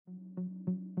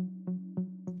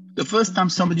The first time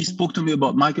somebody spoke to me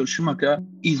about Michael Schumacher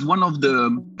is one of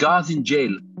the guards in jail.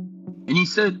 And he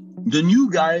said, the new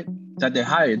guy that they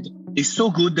hired is so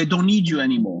good, they don't need you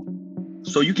anymore.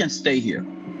 So you can stay here.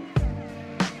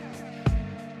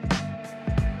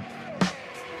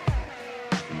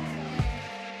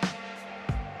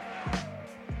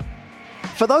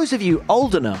 For those of you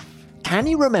old enough, can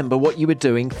you remember what you were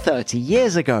doing 30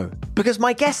 years ago? Because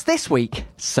my guest this week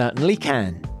certainly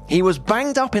can. He was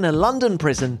banged up in a London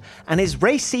prison, and his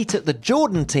race seat at the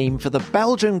Jordan team for the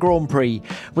Belgian Grand Prix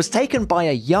was taken by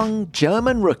a young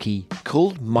German rookie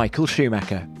called Michael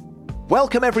Schumacher.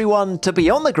 Welcome everyone to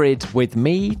Beyond the Grid with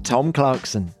me, Tom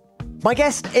Clarkson. My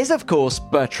guest is of course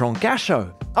Bertrand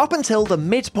Gachot. Up until the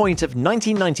midpoint of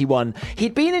 1991,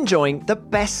 he'd been enjoying the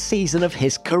best season of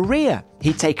his career.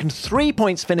 He'd taken 3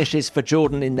 points finishes for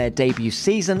Jordan in their debut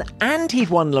season, and he'd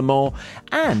won Le Mans,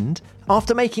 and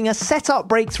after making a set-up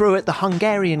breakthrough at the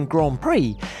Hungarian Grand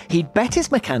Prix, he'd bet his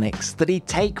mechanics that he'd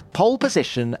take pole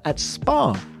position at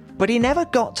Spa. But he never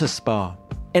got to Spa.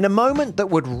 In a moment that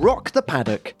would rock the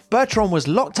paddock, Bertrand was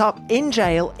locked up in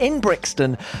jail in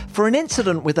Brixton for an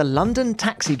incident with a London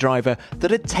taxi driver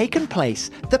that had taken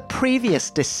place the previous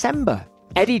December.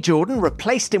 Eddie Jordan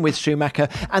replaced him with Schumacher,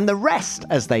 and the rest,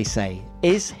 as they say,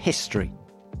 is history.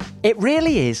 It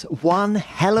really is one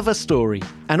hell of a story,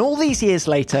 and all these years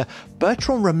later,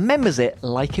 Bertrand remembers it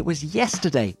like it was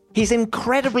yesterday. He's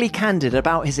incredibly candid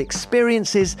about his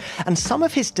experiences, and some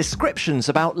of his descriptions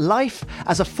about life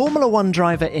as a Formula One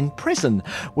driver in prison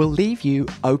will leave you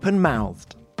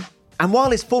open-mouthed. And while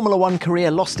his Formula One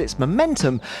career lost its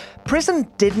momentum, prison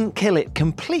didn't kill it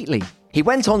completely. He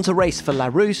went on to race for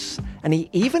Larousse, and he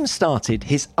even started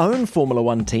his own Formula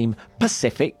One team,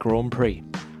 Pacific Grand Prix.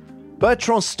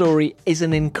 Bertrand's story is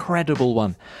an incredible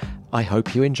one. I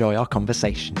hope you enjoy our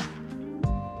conversation.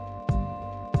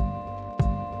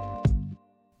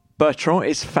 Bertrand,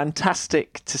 it's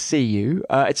fantastic to see you.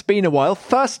 It's been a while.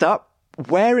 First up,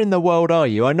 where in the world are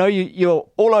you? I know you're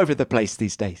all over the place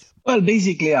these days. Well,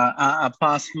 basically,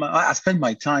 I spend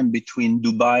my time between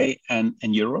Dubai and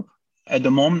Europe. At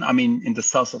the moment, I'm in the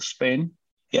south of Spain.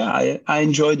 Yeah, I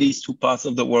enjoy these two parts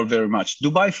of the world very much.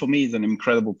 Dubai, for me, is an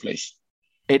incredible place.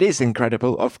 It is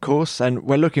incredible, of course, and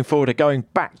we're looking forward to going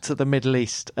back to the Middle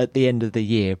East at the end of the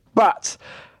year. But,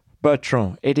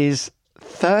 Bertrand, it is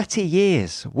 30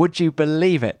 years, would you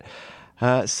believe it,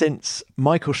 since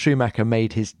Michael Schumacher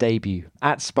made his debut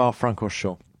at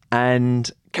Spa-Francorchamps. And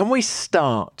can we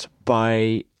start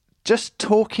by just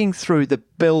talking through the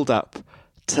build-up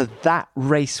to that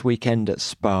race weekend at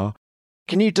Spa?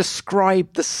 Can you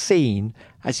describe the scene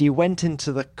as you went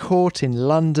into the court in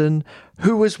London?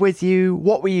 Who was with you?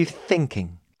 What were you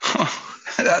thinking?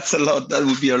 That's a lot. That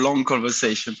would be a long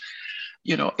conversation.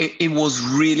 You know, it was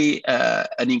really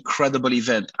an incredible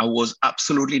event. I was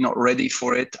absolutely not ready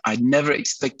for it. I never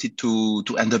expected to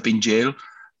end up in jail.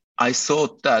 I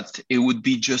thought that it would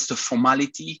be just a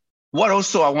formality. What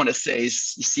also I want to say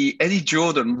is, you see, Eddie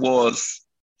Jordan was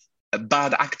a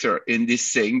bad actor in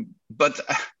this thing, but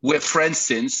we're friends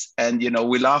since, and, you know,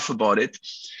 we laugh about it.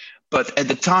 But at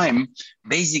the time,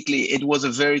 basically, it was a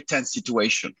very tense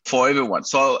situation for everyone.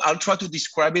 So I'll try to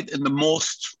describe it in the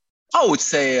most, I would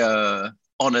say,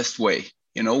 honest way,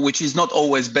 you know, which is not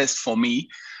always best for me.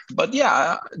 But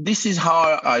yeah, this is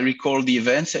how I recall the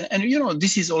events. And you know,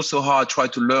 this is also how I try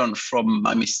to learn from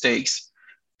my mistakes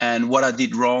and what I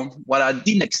did wrong, what I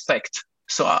didn't expect.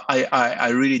 So I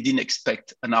really didn't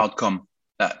expect an outcome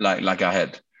like I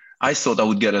had. I thought I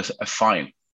would get a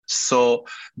fine. So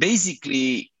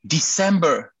basically,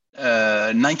 December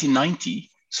 1990,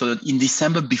 so in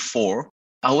December before,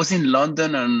 I was in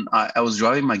London and I was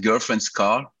driving my girlfriend's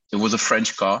car. It was a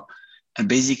French car. And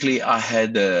basically, I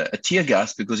had a tear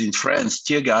gas, because in France,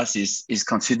 tear gas is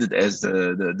considered as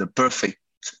the perfect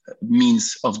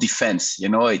means of defense. You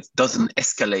know, it doesn't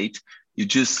escalate. You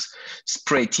just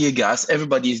spray tear gas.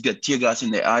 Everybody's got tear gas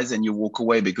in their eyes, and you walk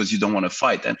away because you don't want to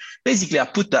fight. And basically, I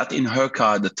put that in her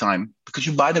car at the time, because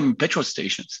you buy them in petrol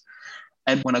stations.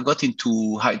 And when I got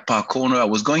into Hyde Park Corner, I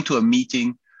was going to a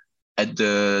meeting at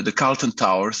the Carlton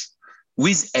Towers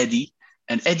with Eddie.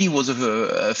 And Eddie was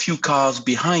a few cars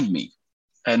behind me.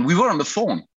 And we were on the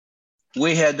phone.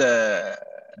 We had a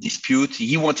dispute.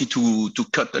 He wanted to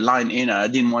cut the line in. I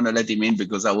didn't want to let him in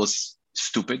because I was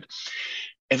stupid.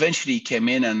 Eventually, he came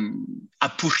in and I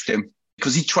pushed him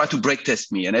because he tried to brake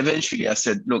test me. And eventually I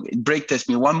said, look, brake test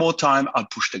me one more time, I'll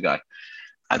push the guy.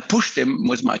 I pushed him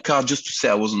with my car just to say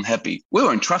I wasn't happy. We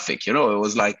were in traffic, you know, it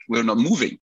was like we were not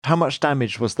moving. How much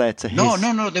damage was there to his?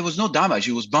 No, there was no damage.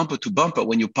 It was bumper to bumper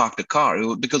when you park the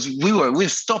car, because we were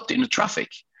stopped in the traffic.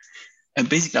 And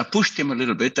basically I pushed him a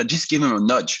little bit. I just gave him a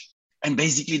nudge. And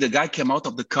basically the guy came out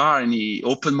of the car and he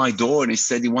opened my door and he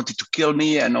said he wanted to kill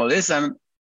me and all this. And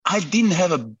I didn't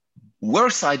have a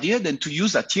worse idea than to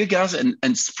use that tear gas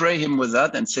and spray him with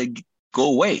that and say,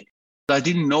 go away. I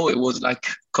didn't know it was like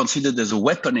considered as a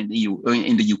weapon in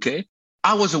the UK.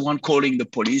 I was the one calling the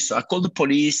police. I called the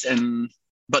police,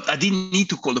 but I didn't need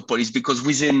to call the police because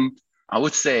within, I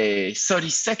would say, 30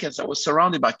 seconds, I was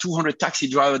surrounded by 200 taxi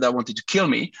drivers that wanted to kill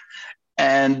me.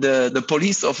 And the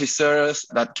police officers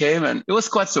that came, and it was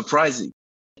quite surprising.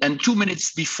 And 2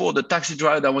 minutes before the taxi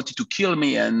driver that wanted to kill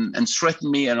me and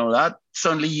threaten me and all that,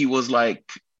 suddenly he was like,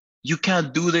 you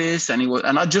can't do this. And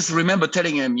I just remember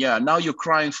telling him, yeah, now you're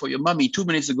crying for your mommy. 2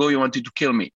 minutes ago, you wanted to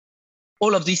kill me.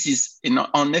 All of this is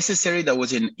unnecessary. That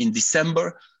was in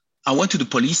December. I went to the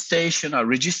police station. I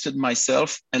registered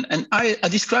myself. And I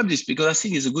describe this because I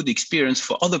think it's a good experience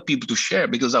for other people to share,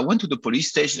 because I went to the police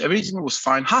station. Everything was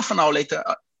fine. Half an hour later,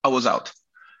 I was out.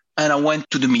 And I went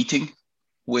to the meeting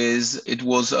it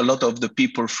was a lot of the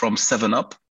people from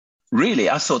 7-Up. Really,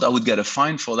 I thought I would get a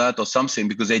fine for that or something,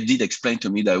 because they did explain to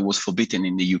me that it was forbidden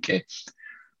in the UK.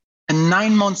 And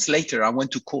 9 months later, I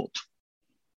went to court.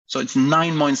 So it's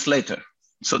 9 months later.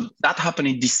 So that happened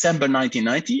in December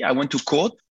 1990. I went to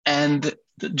court and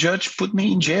the judge put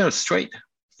me in jail straight,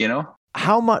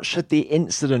 How much had the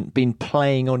incident been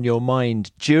playing on your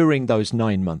mind during those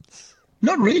 9 months?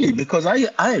 Not really, because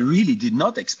I really did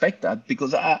not expect that,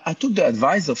 because I took the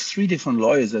advice of 3 different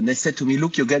lawyers and they said to me,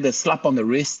 look, you get a slap on the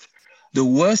wrist. The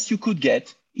worst you could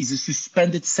get is a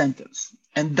suspended sentence.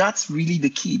 And that's really the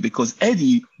key, because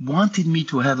Eddie wanted me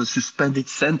to have a suspended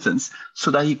sentence so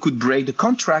that he could break the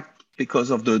contract because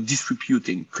of the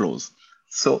disreputing clause.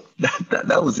 So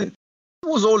that was it. It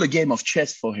was all a game of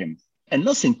chess for him and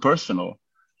nothing personal.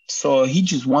 So he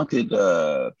just wanted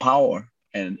power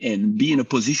and be in a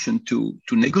position to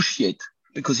negotiate,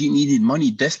 because he needed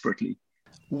money desperately.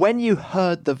 When you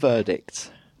heard the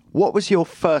verdict, what was your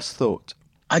first thought?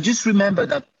 I just remember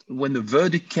that when the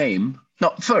verdict came,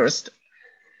 first,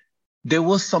 there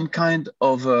was some kind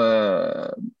of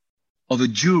a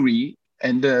jury,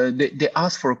 and they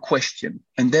asked for a question.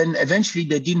 And then eventually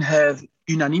they didn't have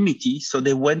unanimity, so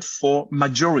they went for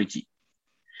majority.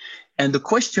 And the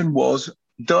question was,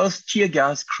 does tear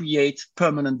gas create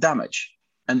permanent damage?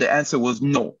 And the answer was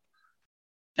no.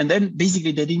 And then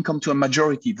basically they didn't come to a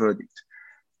majority verdict.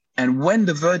 And when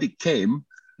the verdict came,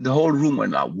 the whole room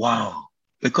went like, wow,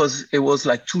 because it was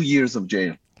like 2 years of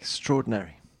jail.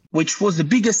 Extraordinary. Which was the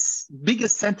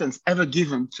biggest sentence ever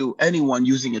given to anyone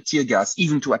using a tear gas,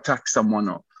 even to attack someone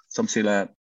or something like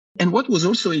that. And what was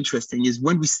also interesting is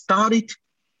when we started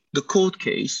the court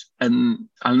case, and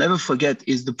I'll never forget,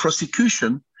 is the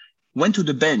prosecution went to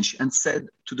the bench and said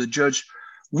to the judge,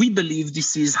 we believe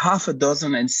this is half a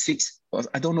dozen and 6,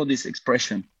 I don't know this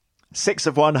expression. 6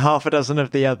 of one, half a dozen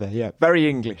of the other. Yeah, very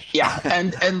English. Yeah,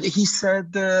 and he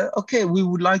said, okay, we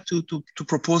would like to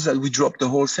propose that we drop the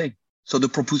whole thing. So the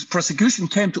prosecution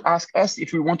came to ask us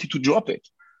if we wanted to drop it.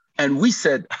 And we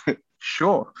said,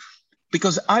 sure.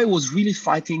 Because I was really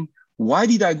fighting. Why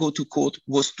did I go to court?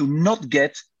 Was to not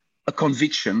get a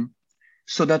conviction,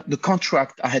 so that the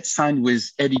contract I had signed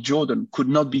with Eddie Jordan could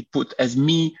not be put as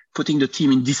me putting the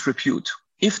team in disrepute.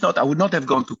 If not, I would not have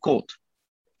gone to court.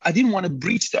 I didn't want to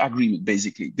breach the agreement,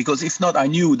 basically, because if not, I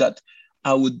knew that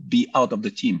I would be out of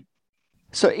the team.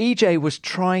 So EJ was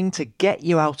trying to get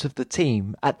you out of the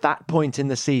team at that point in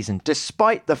the season,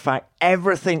 despite the fact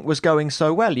everything was going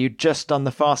so well. You'd just done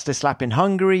the fastest lap in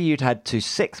Hungary. You'd had 2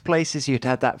 6th places. You'd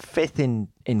had that 5th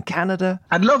in Canada.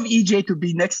 I'd love EJ to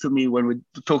be next to me when we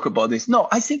talk about this. No,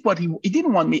 I think what he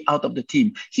didn't want me out of the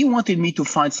team. He wanted me to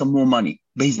find some more money,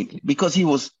 basically, because he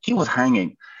was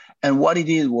hanging. And what he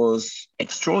did was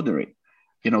extraordinary,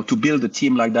 to build a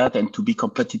team like that and to be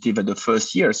competitive at the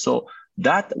first year. So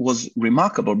that was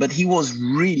remarkable, but he was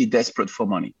really desperate for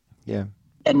money. Yeah.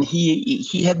 And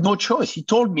he had no choice. He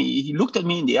told me, he looked at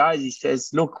me in the eyes. He says,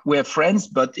 look, we're friends,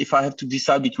 but if I have to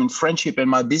decide between friendship and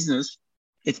my business,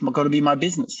 it's going to be my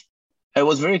business. It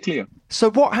was very clear.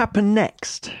 So what happened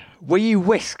next? Were you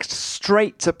whisked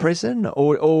straight to prison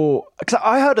or because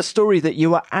I heard a story that you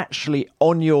were actually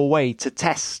on your way to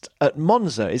test at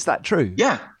Monza. Is that true?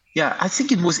 Yeah, I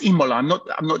think it was Imola. I'm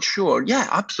not sure. Yeah,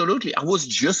 absolutely. I was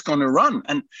just going to run,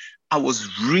 and I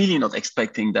was really not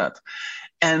expecting that.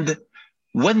 And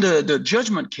when the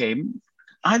judgment came,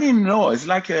 I didn't know. It's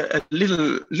like a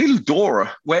little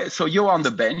door so you're on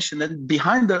the bench, and then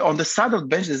on the side of the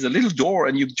bench there's a little door,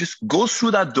 and you just go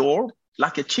through that door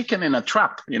like a chicken in a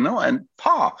trap, and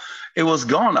it was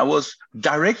gone. I was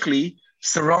directly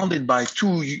surrounded by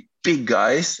 2 big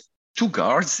guys, 2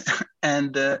 guards,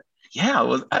 and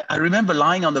Yeah, I remember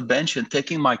lying on the bench and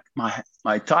taking my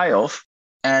tie off.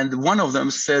 And one of them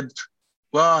said,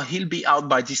 well, he'll be out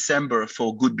by December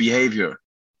for good behavior.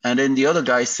 And then the other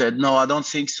guy said, no, I don't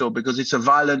think so, because it's a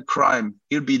violent crime.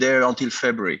 He'll be there until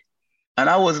February. And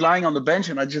I was lying on the bench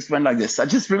and I just went like this. I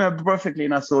just remember perfectly.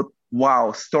 And I thought,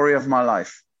 wow, story of my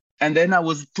life. And then I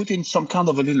was put in some kind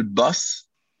of a little bus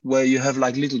where you have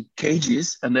like little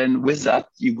cages. And then with that,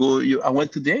 I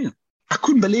went to jail. I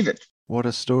couldn't believe it. What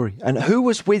a story. And who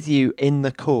was with you in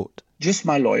the court? Just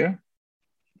my lawyer.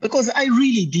 Because I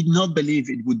really did not believe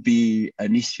it would be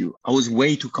an issue. I was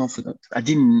way too confident. I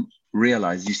didn't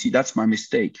realize, you see, that's my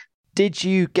mistake. Did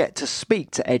you get to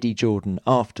speak to Eddie Jordan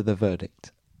after the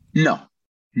verdict? No.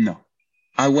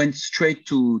 I went straight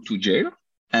to jail.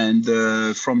 And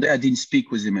from there, I didn't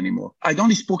speak with him anymore. I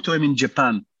only spoke to him in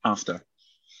Japan after,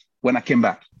 when I came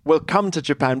back. We'll come to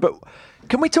Japan, but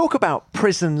can we talk about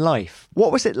prison life?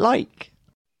 What was it like?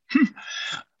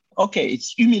 Okay,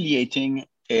 it's humiliating.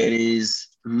 It is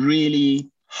really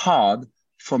hard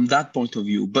from that point of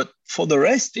view. But for the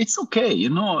rest, it's okay.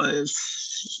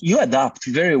 You adapt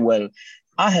very well.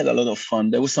 I had a lot of fun.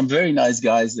 There were some very nice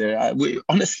guys there.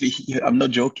 Honestly, I'm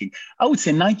not joking. I would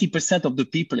say 90% of the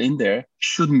people in there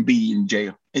shouldn't be in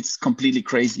jail. It's completely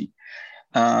crazy.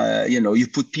 You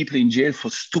put people in jail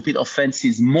for stupid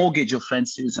offenses, mortgage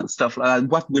offenses and stuff like that.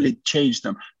 What will it change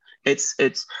them? It's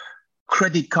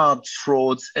credit card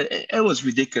frauds. It was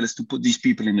ridiculous to put these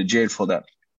people in the jail for that.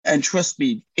 And trust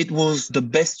me, it was the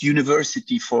best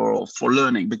university for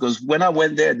learning, because when I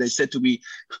went there, they said to me,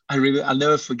 I'll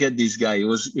never forget this guy. It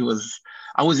was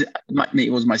my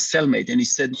cellmate. And he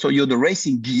said, so you're the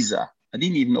racing geezer. I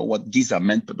didn't even know what geezer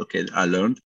meant, but okay, I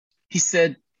learned. He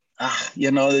said,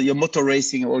 your motor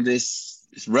racing, all this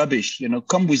is rubbish.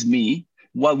 Come with me.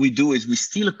 What we do is we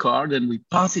steal a car, then we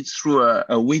pass it through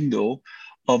a window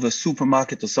of a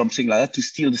supermarket or something like that to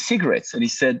steal the cigarettes. And he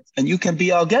said, and you can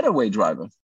be our getaway driver.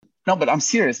 No, but I'm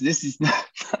serious. This is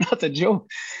not a joke.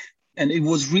 And it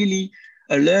was really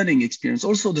a learning experience.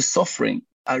 Also the suffering.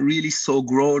 I really saw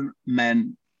grown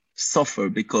men suffer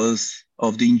because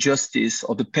of the injustice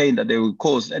or the pain that they would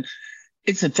cause. And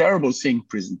it's a terrible thing,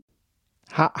 prison.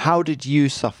 How did you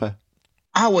suffer?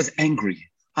 I was angry.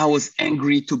 I was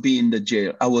angry to be in the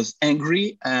jail. I was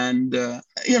angry. And,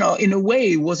 in a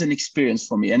way, it was an experience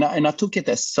for me. And I took it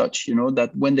as such,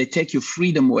 that when they take your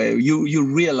freedom away,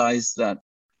 you realize that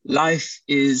life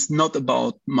is not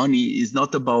about money, is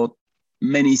not about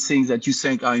many things that you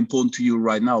think are important to you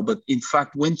right now. But in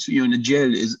fact, when you're in the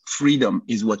jail, freedom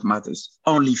is what matters.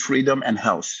 Only freedom and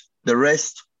health. The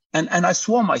rest. And I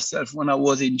swore myself when I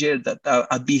was in jail that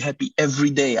I'd be happy every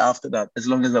day after that, as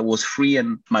long as I was free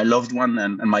and my loved one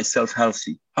and myself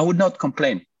healthy. I would not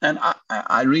complain. And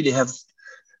I really have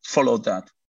followed that.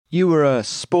 You were a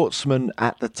sportsman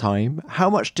at the time. How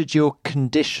much did your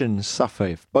condition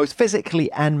suffer, both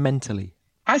physically and mentally?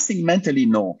 I think mentally,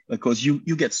 no, because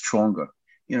you get stronger.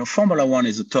 Formula One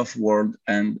is a tough world,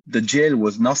 and the jail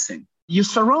was nothing. You're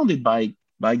surrounded by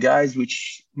guys,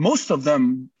 which most of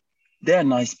them, they're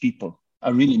nice people. I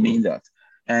really mean that.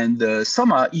 And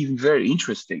some are even very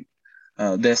interesting.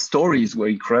 Their stories were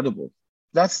incredible.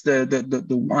 That's the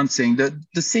one thing.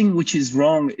 The thing which is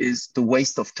wrong is the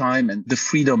waste of time and the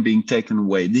freedom being taken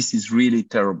away. This is really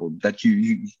terrible, that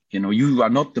you are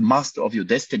not the master of your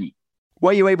destiny.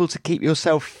 Were you able to keep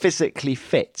yourself physically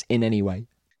fit in any way?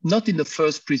 Not in the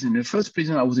first prison. In the first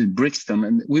prison, I was in Brixton,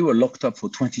 and we were locked up for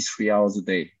 23 hours a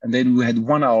day. And then we had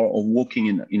 1 hour of walking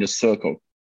in a circle.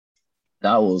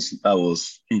 That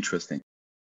was interesting.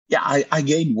 Yeah, I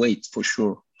gained weight for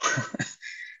sure.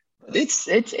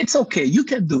 It's okay. You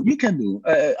can do.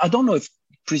 I don't know if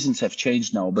prisons have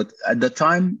changed now, but at the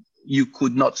time you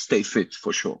could not stay fit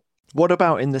for sure. What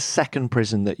about in the second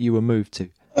prison that you were moved to?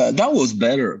 That was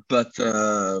better, but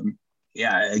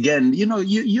again,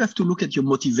 you have to look at your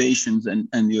motivations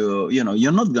and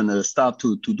you're not gonna start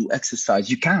to do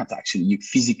exercise. You can't actually. You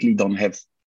physically don't have,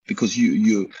 because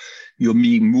you're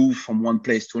being moved from one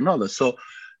place to another. So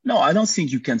no, I don't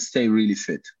think you can stay really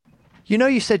fit.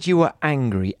 You said you were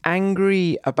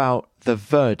angry about the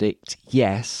verdict,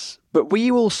 yes, but were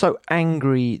you also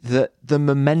angry that the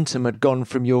momentum had gone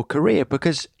from your career?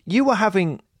 Because you were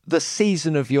having the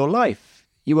season of your life.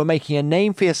 You were making a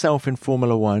name for yourself in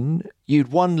Formula One.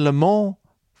 You'd won Le Mans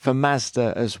for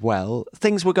Mazda as well.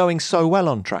 Things were going so well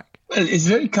on track. Well, it's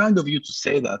very kind of you to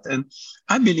say that. And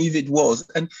I believe it was.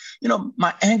 And,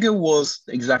 my anger was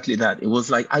exactly that. It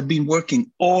was like I'd been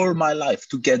working all my life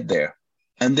to get there.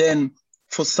 And then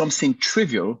for something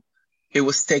trivial, it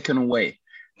was taken away.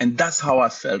 And that's how I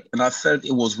felt. And I felt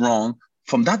it was wrong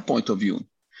from that point of view.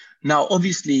 Now,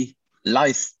 obviously,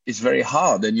 life is very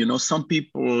hard. And, some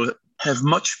people have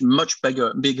much, much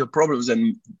bigger problems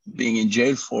than being in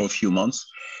jail for a few months.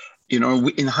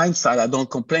 In hindsight, I don't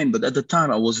complain, but at the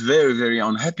time I was very, very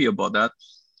unhappy about that.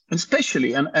 And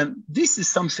especially, and this is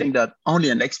something that only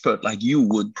an expert like you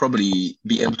would probably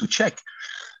be able to check.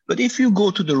 But if you go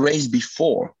to the race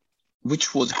before,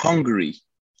 which was Hungary,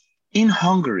 in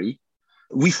Hungary,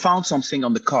 we found something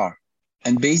on the car.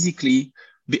 And basically,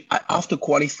 after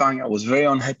qualifying, I was very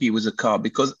unhappy with the car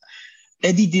because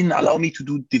Eddie didn't allow me to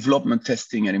do development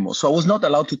testing anymore. So I was not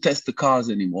allowed to test the cars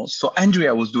anymore. So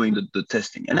Andrea was doing the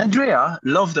testing. And Andrea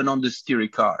loved an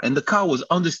understeering car. And the car was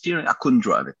understeering. I couldn't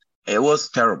drive it. It was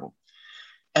terrible.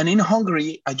 And in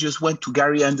Hungary, I just went to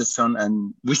Gary Anderson,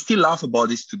 and we still laugh about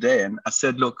this today. And I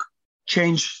said, look,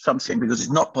 change something because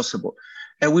it's not possible.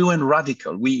 And we went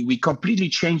radical. We completely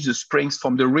changed the springs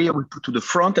from the rear we put to the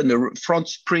front, and the front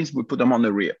springs we put them on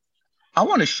the rear. I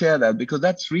want to share that because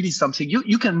that's really something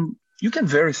you can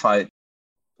verify it.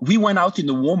 We went out in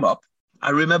the warm-up. I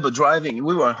remember driving.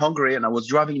 We were in Hungary, and I was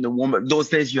driving in the warm-up. Those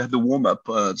days you had the warm-up,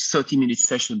 30-minute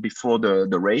session before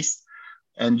the race,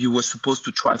 and you were supposed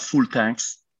to try full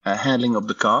tanks, handling of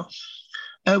the car.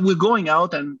 And we're going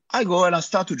out, and I go and I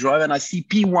start to drive, and I see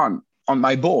P1 on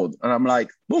my board. And I'm like,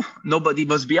 nobody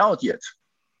must be out yet.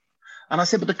 And I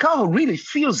said, but the car really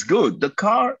feels good. The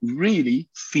car really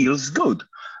feels good.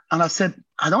 And I said,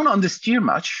 I don't understeer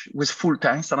much with full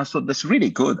tanks. And I thought, that's really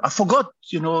good. I forgot,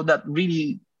 that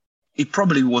really, it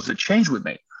probably was a change we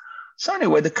made. So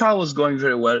anyway, the car was going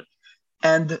very well.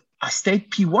 And I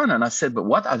stayed P1 and I said, but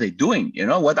what are they doing?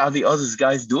 What are the other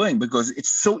guys doing? Because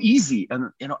it's so easy.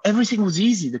 And, everything was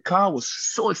easy. The car was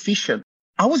so efficient.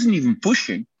 I wasn't even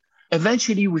pushing.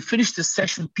 Eventually, we finished the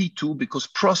session P2 because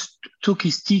Prost took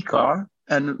his T car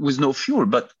and with no fuel.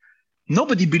 But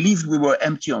nobody believed we were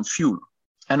empty on fuel.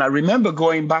 And I remember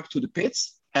going back to the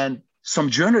pits and some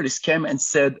journalists came and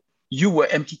said, you were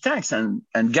empty tanks. And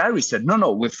Gary said,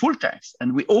 no, we're full tanks.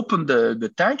 And we opened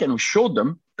the tank and we showed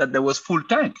them that there was full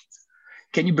tank.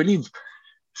 Can you believe?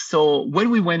 So when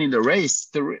we went in the race,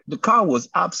 the car was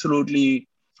absolutely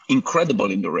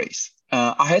incredible in the race.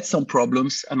 I had some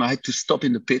problems and I had to stop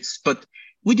in the pits, but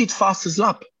we did fastest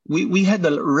lap. We had a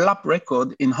lap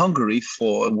record in Hungary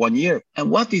for 1 year. And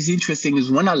what is interesting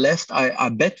is when I left, I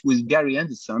bet with Gary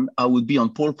Anderson, I would be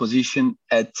on pole position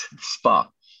at Spa,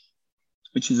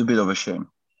 which is a bit of a shame.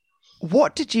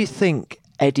 What did you think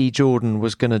Eddie Jordan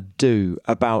was going to do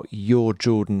about your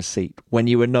Jordan seat when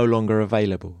you were no longer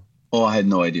available? Oh, I had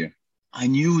no idea. I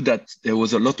knew that there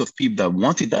was a lot of people that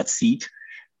wanted that seat,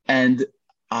 and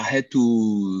I had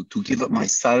to give up my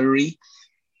salary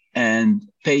and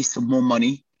pay some more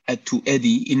money to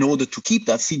Eddie in order to keep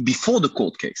that seat before the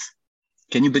court case.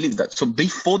 Can you believe that? So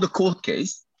before the court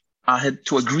case, I had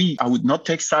to agree I would not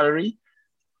take salary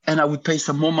and I would pay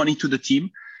some more money to the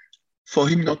team for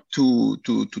him not to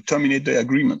terminate the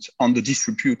agreement on the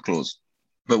disrepute clause.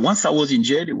 But once I was in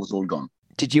jail, it was all gone.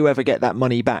 Did you ever get that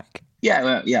money back?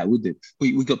 Yeah, we did.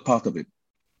 We got part of it.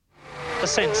 The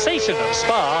sensation of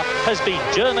Spa has been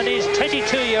Germany's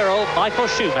 22-year-old Michael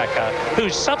Schumacher,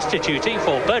 who's substituting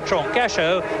for Bertrand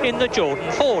Gachot in the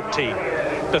Jordan Ford team.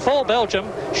 Before Belgium,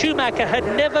 Schumacher had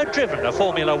never driven a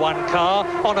Formula One car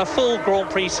on a full Grand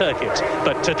Prix circuit.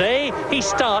 But today, he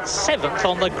starts 7th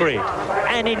on the grid.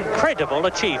 An incredible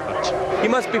achievement. You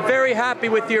must be very happy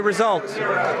with your results.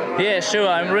 Yeah, sure,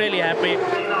 I'm really happy.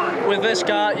 With this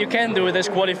car, you can do this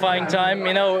qualifying time.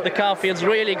 The car feels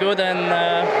really good and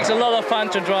it's a lot of fun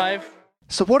to drive.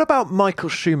 So what about Michael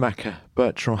Schumacher,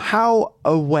 Bertrand? How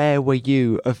aware were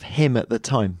you of him at the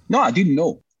time? No, I didn't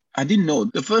know.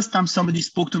 The first time somebody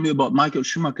spoke to me about Michael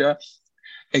Schumacher,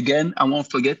 again, I won't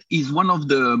forget, he's one of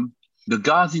the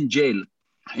guards in jail.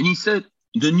 And he said,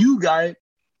 the new guy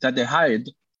that they hired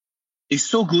is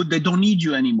so good, they don't need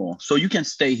you anymore. So you can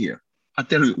stay here. I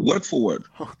tell you, word for word.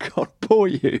 Oh, God, poor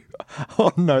you.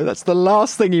 Oh, no, that's the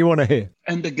last thing you want to hear.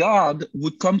 And the guard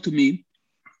would come to me.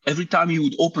 Every time he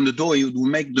would open the door, he would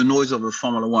make the noise of a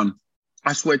Formula One.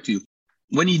 I swear to you.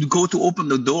 When he'd go to open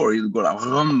the door, he'd go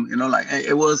like,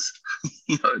 it was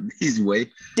his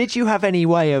way. Did you have any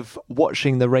way of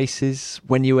watching the races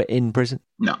when you were in prison?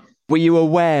 No. Were you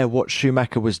aware what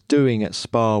Schumacher was doing at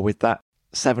Spa with that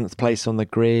 7th place on the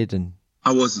grid? And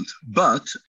I wasn't. But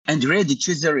Andrea Di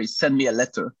Cesare sent me a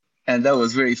letter, and that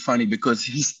was very funny because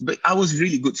I was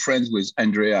really good friends with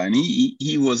Andrea, and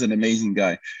he was an amazing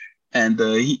guy. And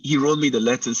he wrote me the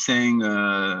letter saying,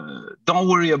 don't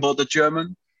worry about the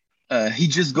German. He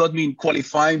just got me in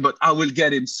qualifying, but I will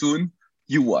get him soon.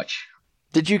 You watch.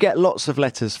 Did you get lots of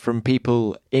letters from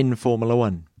people in Formula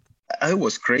One? It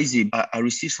was crazy. I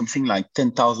received something like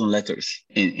 10,000 letters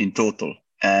in total.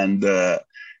 And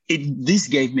this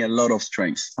gave me a lot of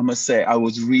strength. I must say, I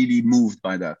was really moved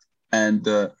by that. And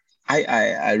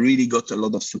I really got a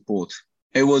lot of support.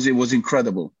 It was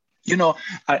incredible. You know,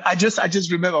 I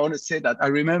just remember, I want to say that. I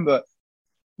remember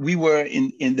we were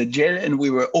in the jail and we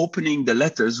were opening the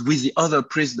letters with the other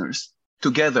prisoners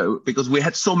together because we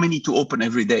had so many to open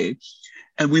every day.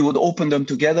 And we would open them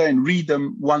together and read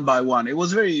them one by one. It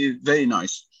was very, very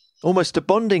nice. Almost a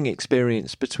bonding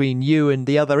experience between you and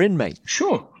the other inmates.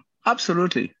 Sure,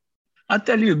 absolutely. I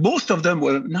tell you, most of them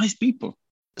were nice people.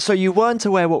 So you weren't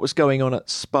aware what was going on at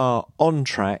Spa on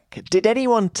track. Did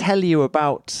anyone tell you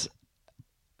about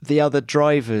the other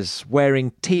drivers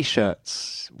wearing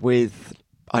T-shirts with,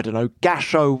 I don't know,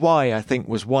 Gachot Y, I think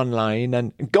was one line,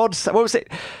 and what was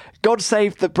it? God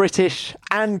Save the British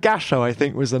and Gachot, I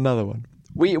think was another one.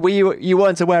 You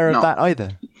weren't aware of that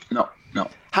either? No.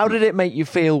 How did it make you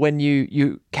feel when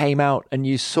you came out and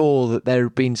you saw that there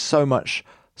had been so much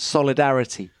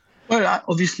solidarity? Well,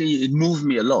 obviously, it moved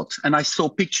me a lot. And I saw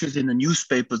pictures in the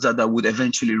newspapers that I would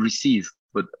eventually receive,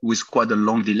 but with quite a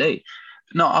long delay.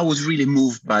 No, I was really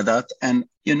moved by that. And,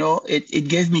 you know, it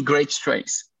gave me great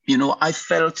strength. You know, I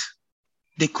felt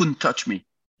they couldn't touch me.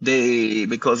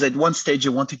 Because at one stage they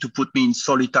wanted to put me in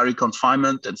solitary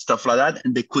confinement and stuff like that,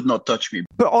 and they could not touch me.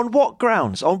 But on what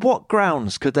grounds? On what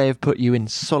grounds could they have put you in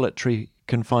solitary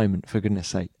confinement, for goodness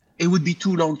sake? It would be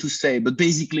too long to say, but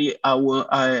basically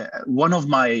one of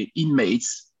my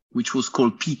inmates, which was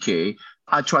called PK,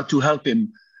 I tried to help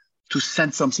him to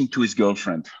send something to his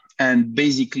girlfriend. And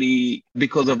basically,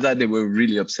 because of that, they were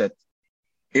really upset.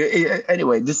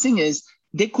 Anyway, the thing is,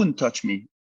 they couldn't touch me.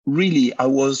 Really, I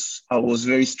was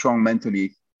very strong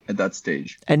mentally at that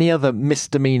stage. Any other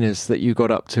misdemeanors that you got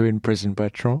up to in prison,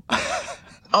 Bertrand?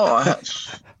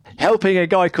 Helping a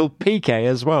guy called PK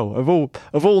as well,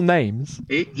 of all names.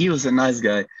 He was a nice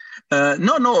guy.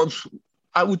 No,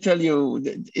 I would tell you,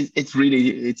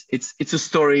 it's a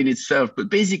story in itself. But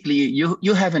basically,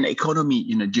 you have an economy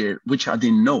in a jail, which I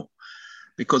didn't know,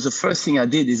 because the first thing I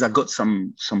did is I got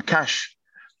some cash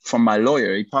from my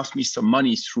lawyer. He passed me some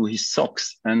money through his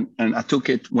socks, and I took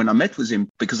it when I met with him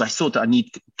because I thought I need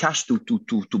cash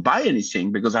to buy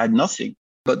anything because I had nothing.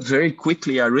 But very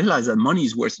quickly I realized that money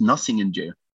is worth nothing in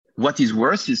jail. What is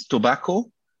worth is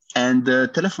tobacco and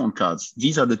telephone cards.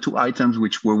 These are the two items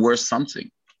which were worth something.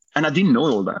 And I didn't know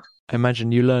all that. I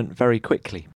imagine you learned very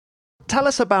quickly. Tell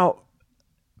us about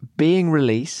being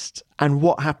released and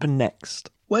what happened next.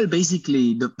 Well,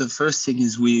 basically, the first thing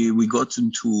is we got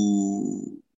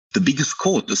into the biggest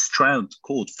court, the Strand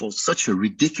court, for such a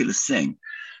ridiculous thing.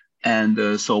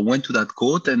 And so I went to that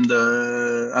court and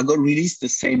I got released the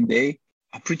same day.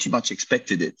 I pretty much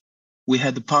expected it. We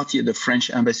had a party at the French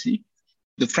embassy.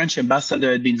 The French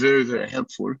ambassador had been very, very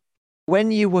helpful.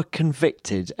 When you were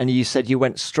convicted and you said you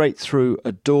went straight through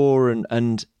a door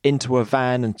and into a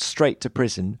van and straight to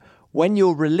prison, when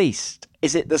you're released,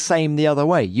 is it the same the other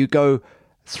way? You go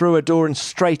through a door and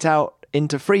straight out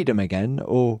into freedom again,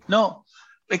 or? No,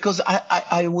 because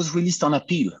I was released on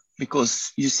appeal.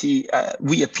 Because, you see,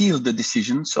 we appealed the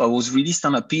decision. So I was released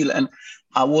on appeal and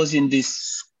I was in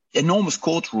this enormous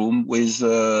courtroom with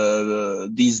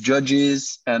these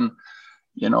judges. And,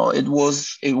 you know, it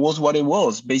was what it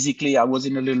was. Basically, I was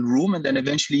in a little room and then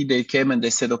eventually they came and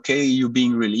they said, okay, you're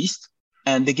being released.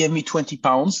 And they gave me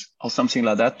 £20 or something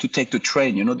like that to take the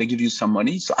train. You know, they give you some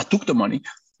money. So I took the money.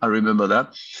 I remember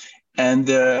that. And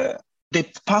they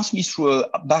passed me through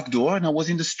a back door and I was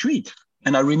in the street.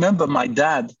 And I remember my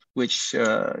dad, which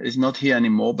is not here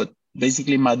anymore, but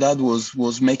basically my dad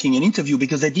was making an interview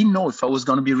because they didn't know if I was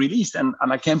going to be released. And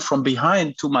I came from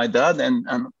behind to my dad and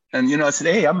you know, I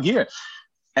said, hey, I'm here.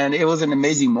 And it was an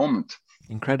amazing moment.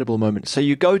 Incredible moment. So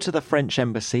you go to the French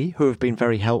embassy, who have been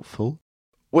very helpful.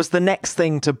 Was the next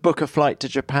thing to book a flight to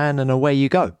Japan and away you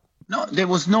go? No, there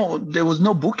was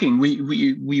no booking.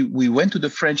 We went to the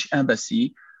French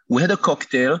embassy. We had a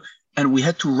cocktail and we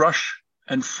had to rush.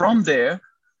 And from there,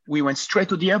 we went straight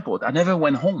to the airport. I never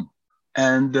went home.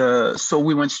 And so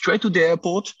we went straight to the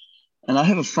airport. And I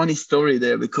have a funny story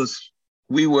there because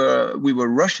we were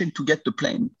rushing to get the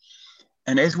plane.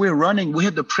 And as we're running, we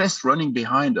had the press running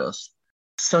behind us.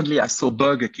 Suddenly I saw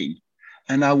Burger King.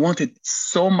 And I wanted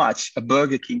so much a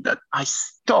Burger King that I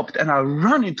stopped and I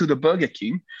ran into the Burger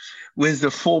King with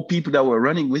the 4 people that were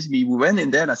running with me. We went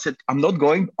in there and I said, I'm not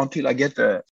going until I get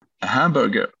a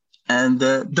hamburger. And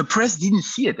the press didn't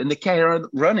see it and they carried on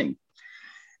running.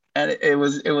 And it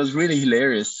was really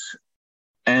hilarious.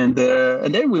 And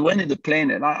then we went in the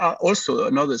plane. And I also,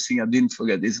 another thing I didn't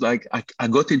forget is like I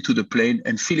got into the plane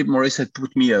and Philip Morris had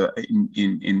put me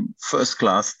in first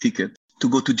class ticket to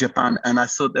go to Japan. And I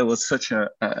thought that was such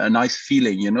a nice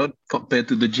feeling, compared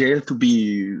to the jail, to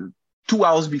be 2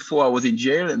 hours before I was in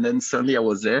jail and then suddenly I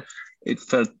was there. It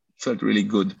felt really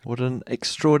good. What an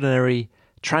extraordinary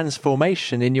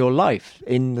transformation in your life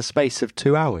in the space of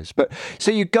 2 hours. But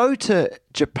so you go to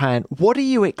Japan. What are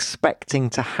you expecting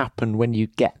to happen when you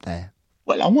get there?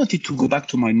 Well, I wanted to go back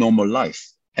to my normal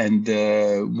life. And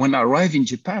when I arrived in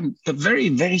Japan, the very,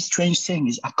 very strange thing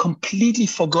is I completely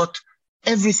forgot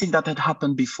everything that had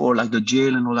happened before, like the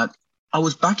jail and all that. I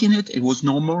was back in it. It was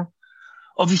normal.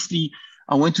 Obviously,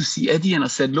 I went to see Eddie and I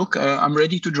said, look, I'm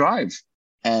ready to drive.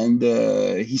 And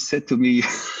he said to me,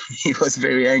 he was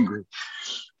very angry.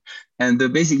 And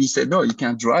basically he said, no, you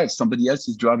can't drive. Somebody else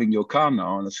is driving your car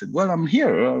now. And I said, well, I'm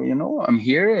here, I'm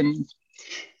here. And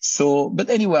so, but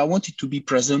anyway, I wanted to be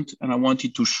present and I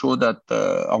wanted to show that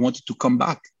I wanted to come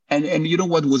back. And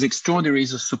what was extraordinary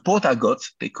is the support I got,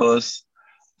 because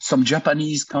some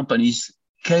Japanese companies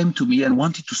came to me and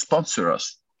wanted to sponsor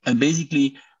us. And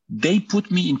basically they put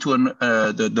me into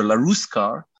the Larousse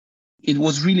car. It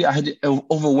was really, I had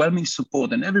overwhelming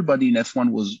support, and everybody in F1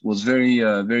 was very,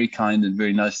 very kind and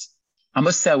very nice. I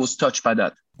must say I was touched by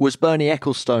that. Was Bernie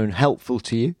Ecclestone helpful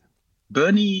to you?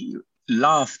 Bernie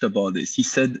laughed about this. He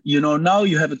said, now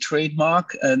you have a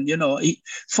trademark, and,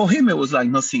 for him, it was like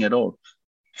nothing at all.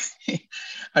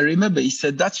 I remember he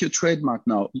said, that's your trademark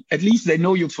now. At least they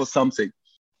know you for something.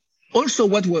 Also,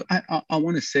 I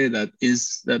want to say that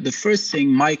is that the first thing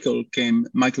Michael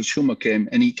Schumacher came,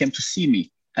 and he came to see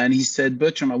me. And he said,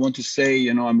 Bertrand, I want to say,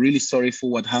 I'm really sorry for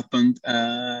what happened.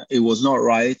 It was not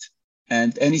right.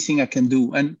 And anything I can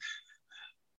do. And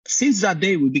since that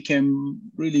day, we became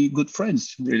really good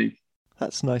friends, really.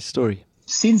 That's a nice story.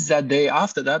 Since that day,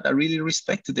 after that, I really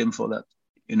respected him for that.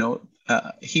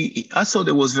 I thought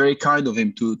it was very kind of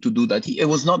him to do that. It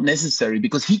was not necessary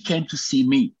because he came to see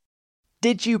me.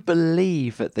 Did you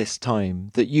believe at this time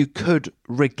that you could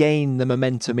regain the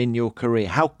momentum in your career?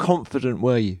 How confident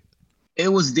were you? It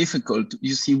was difficult.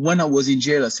 You see, when I was in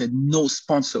jail, I said, no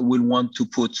sponsor will want to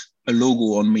put a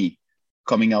logo on me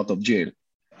coming out of jail.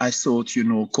 I thought,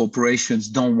 corporations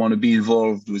don't want to be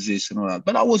involved with this and all that.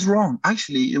 But I was wrong.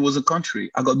 Actually, it was the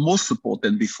contrary. I got more support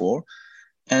than before.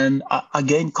 And I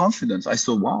gained confidence. I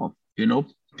thought, wow,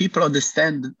 people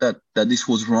understand that this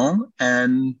was wrong.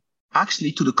 And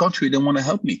actually, to the contrary, they want to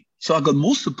help me. So I got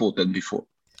more support than before.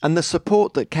 And the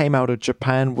support that came out of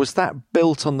Japan, was that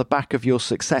built on the back of your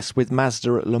success with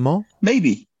Mazda at Le Mans?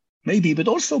 Maybe, but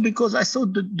also because I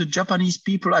thought the Japanese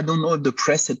people, I don't know if the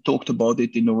press had talked about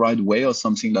it in the right way or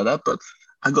something like that, but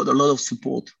I got a lot of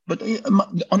support. But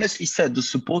honestly said, the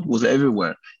support was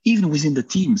everywhere, even within the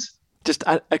teams. Just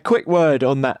a quick word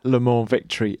on that Le Mans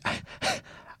victory.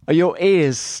 Are your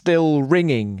ears still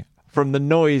ringing from the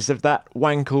noise of that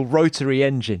Wankel rotary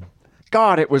engine?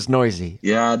 God, it was noisy.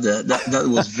 Yeah, that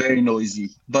was very noisy.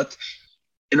 But,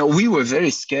 we were very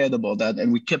scared about that.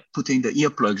 And we kept putting the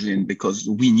earplugs in because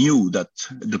we knew that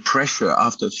the pressure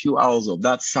after a few hours of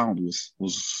that sound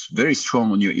was very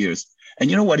strong on your ears. And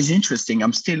what is interesting?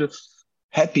 I'm still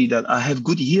happy that I have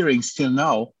good hearing still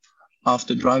now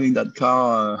after driving that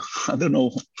car, I don't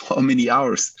know how many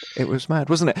hours. It was mad,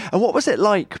 wasn't it? And what was it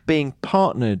like being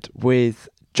partnered with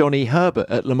Johnny Herbert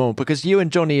at Le Mans, because you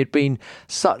and Johnny had been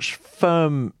such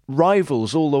firm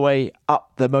rivals all the way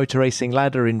up the motor racing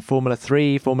ladder in Formula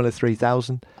 3, Formula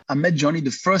 3000? I met Johnny the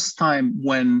first time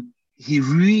when he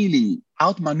really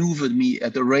outmaneuvered me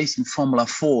at a race in Formula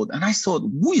 4. And I thought,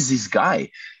 who is this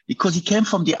guy? Because he came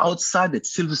from the outside at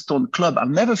Silverstone Club. I'll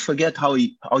never forget how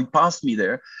he passed me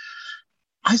there.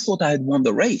 I thought I had won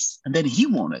the race, and then he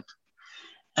won it.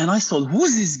 And I thought,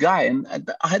 who's this guy? And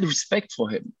I had respect for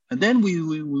him. And then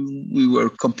we were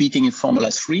competing in Formula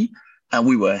 3, and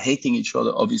we were hating each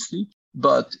other, obviously.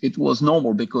 But it was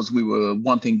normal because we were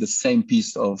wanting the same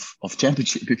piece of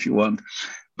championship, if you want.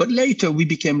 But later, we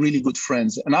became really good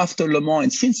friends. And after Le Mans,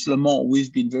 and since Le Mans,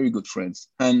 we've been very good friends.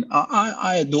 And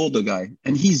I adore the guy.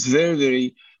 And he's very,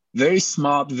 very, very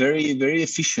smart, very, very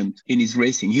efficient in his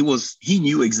racing. He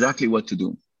knew exactly what to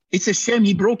do. It's a shame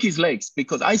he broke his legs,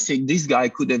 because I think this guy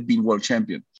could have been world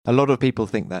champion. A lot of people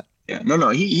think that. Yeah, no,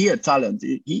 he had talent.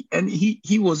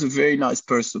 He was a very nice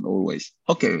person always.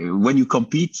 Okay, when you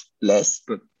compete, less,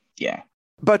 but yeah.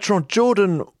 Bertrand,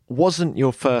 Jordan wasn't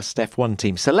your first F1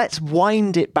 team. So let's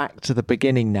wind it back to the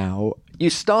beginning now. You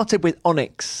started with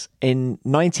Onyx in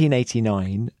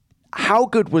 1989. How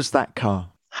good was that car?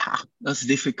 That's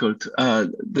difficult.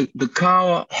 The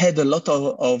car had a lot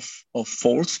of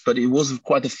faults, but it was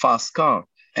quite a fast car.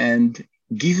 And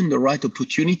given the right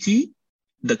opportunity,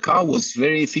 the car was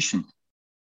very efficient.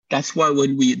 That's why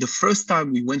when the first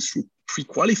time we went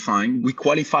pre-qualifying, we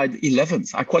qualified 11th.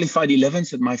 I qualified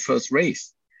 11th at my first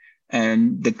race.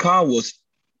 And the car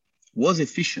was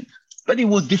efficient, but it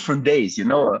was different days.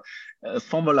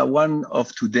 Formula One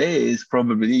of today is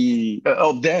probably,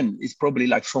 of then is probably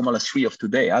like Formula 3 of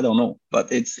today. I don't know, but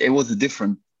it was a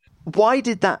different. Why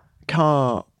did that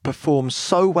car perform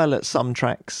so well at some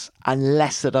tracks and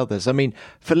less at others? I mean,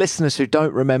 for listeners who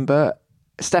don't remember,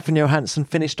 Stefan Johansson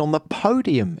finished on the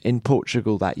podium in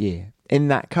Portugal that year in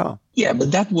that car. Yeah,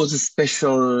 but that was a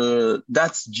special,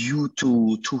 that's due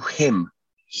to him.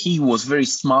 He was very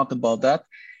smart about that.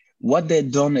 What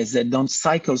they'd done is they'd done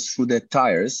cycles through their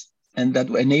tires, and that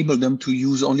enabled them to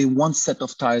use only one set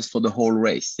of tires for the whole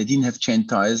race. They didn't have chain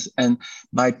tires. And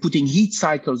by putting heat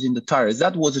cycles in the tires,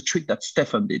 that was a trick that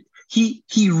Stefan did. He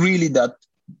really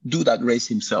do that race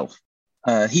himself.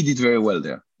 He did very well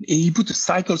there. He put the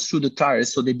cycles through the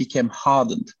tires so they became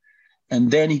hardened.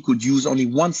 And then he could use only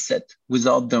one set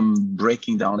without them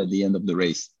breaking down at the end of the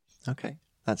race. Okay.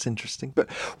 That's interesting. But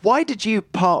why did you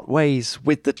part ways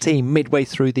with the team midway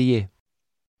through the year?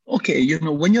 Okay,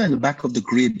 when you're in the back of the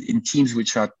grid in teams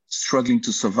which are struggling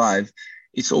to survive,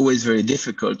 it's always very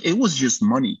difficult. It was just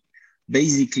money.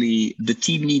 Basically, the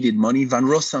team needed money. Van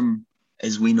Rossum,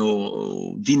 as we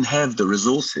know, didn't have the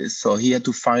resources, so he had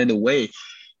to find a way.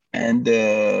 And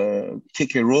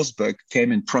Keke Rosberg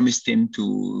came and promised him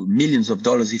to millions of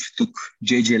dollars if he took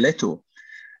JJ Leto.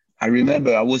 I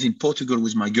remember I was in Portugal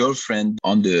with my girlfriend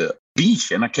on the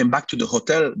beach, and I came back to the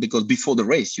hotel because before the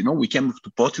race, we came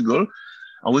to Portugal.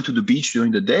 I went to the beach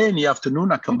during the day. In the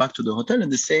afternoon, I come back to the hotel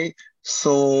and they say,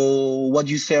 so what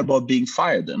do you say about being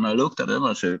fired? And I looked at them and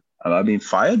I said, have I been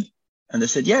fired? And they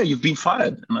said, yeah, you've been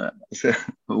fired. And I said,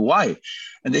 why?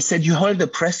 And they said, you held a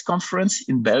press conference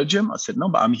in Belgium. I said, no,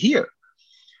 but I'm here.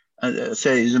 And I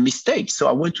said, it's a mistake. So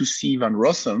I went to see Van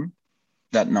Rossum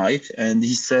that night, and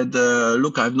he said,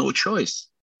 look, I have no choice.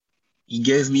 He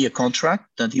gave me a contract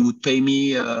that he would pay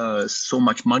me so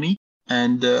much money.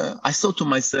 And I thought to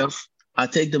myself, I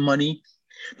take the money.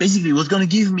 Basically, he was going to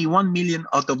give me 1 million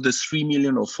out of the 3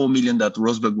 million or 4 million that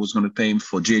Rosberg was going to pay him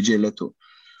for JJ Leto.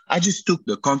 I just took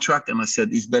the contract and I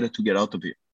said, it's better to get out of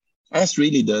here. That's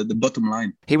really the bottom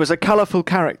line. He was a colourful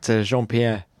character,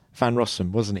 Jean-Pierre Van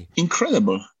Rossum, wasn't he?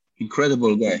 Incredible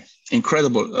guy.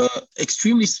 Incredible.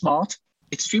 Extremely smart.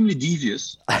 Extremely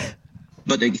devious,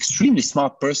 but an extremely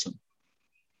smart person.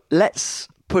 Let's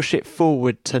push it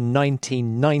forward to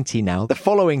 1990 now. The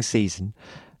following season,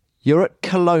 you're at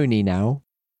Cologne now,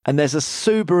 and there's a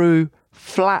Subaru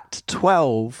Flat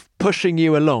 12 pushing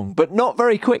you along, but not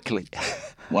very quickly.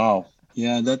 Wow.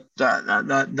 Yeah,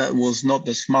 that was not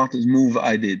the smartest move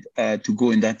I did to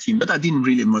go in that team, but I didn't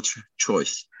really much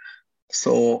choice.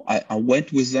 So I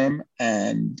went with them,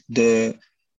 and the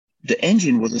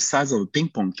engine was the size of a ping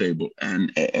pong table,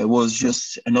 and it was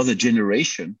just another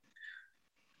generation.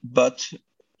 But,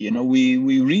 we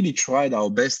really tried our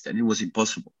best, and it was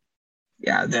impossible.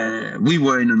 Yeah, we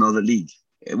were in another league.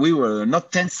 We were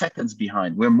not 10 seconds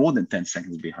behind. We're more than 10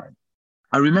 seconds behind.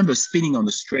 I remember spinning on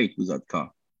the straight with that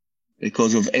car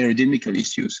because of aerodynamical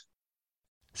issues.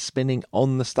 Spinning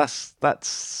on the...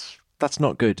 That's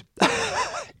not good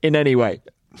in any way.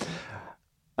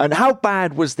 And how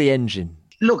bad was the engine?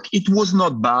 Look, it was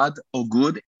not bad or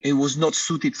good. It was not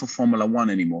suited for Formula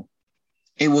One anymore.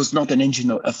 It was not an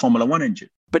engine, a Formula One engine.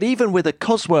 But even with a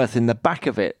Cosworth in the back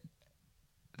of it,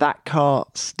 that car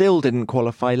still didn't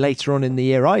qualify later on in the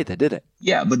year either, did it?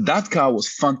 Yeah, but that car was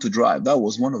fun to drive. That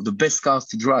was one of the best cars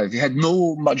to drive. It had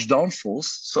no much downforce.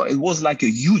 So it was like a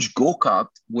huge go-kart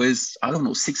with,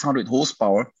 600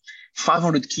 horsepower,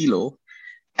 500 kilo.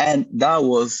 And that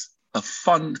was a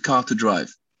fun car to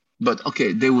drive. But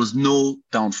okay, there was no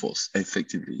downforce,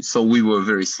 effectively. So we were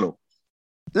very slow.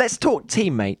 Let's talk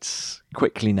teammates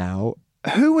quickly now.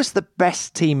 Who was the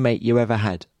best teammate you ever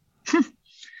had?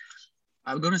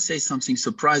 I'm going to say something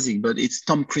surprising, but it's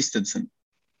Tom Christensen.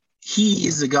 He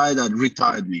is the guy that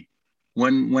retired me.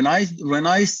 When I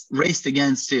raced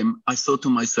against him, I thought to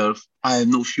myself, I have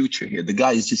no future here. The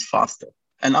guy is just faster.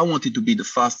 And I wanted to be the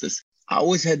fastest. I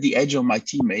always had the edge on my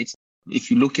teammates.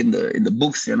 If you look in the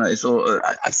books,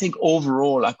 I think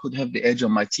overall I could have the edge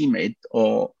on my teammate,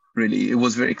 or really it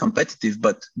was very competitive.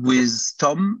 But with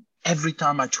Tom, every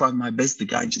time I tried my best, the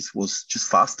guy was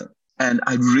faster. And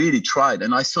I really tried.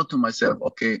 And I thought to myself,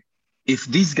 okay, if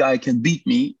this guy can beat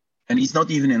me and he's not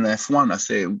even in F1, I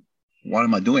say, what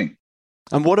am I doing?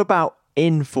 And what about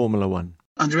in Formula One?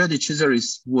 Andrea De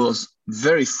Cesaris was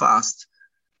very fast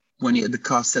when he had the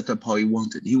car set up how he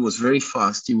wanted. He was very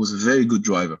fast. He was a very good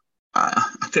driver.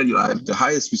 I tell you, I have the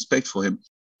highest respect for him.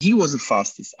 He was the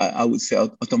fastest, I would say,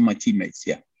 out of my teammates,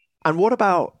 yeah. And what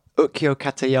about Ukyo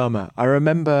Katayama? I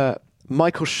remember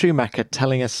Michael Schumacher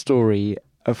telling a story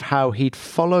of how he'd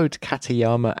followed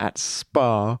Katayama at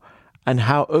Spa and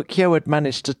how Ucchio had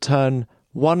managed to turn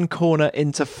one corner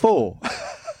into four.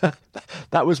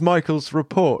 That was Michael's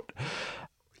report.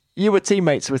 You were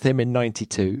teammates with him in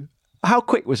 92. How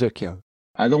quick was Ucchio?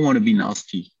 I don't want to be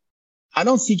nasty. I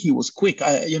don't think he was quick.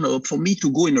 For me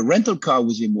to go in a rental car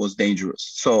with him was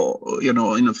dangerous. So, in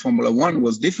a Formula One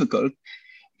was difficult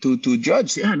to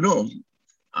judge. Yeah, no,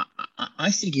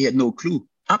 I think he had no clue,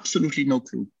 absolutely no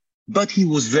clue. But he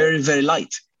was very, very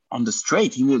light on the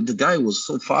straight. The guy was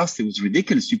so fast, it was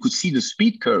ridiculous. You could see the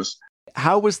speed curves.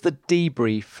 How was the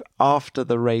debrief after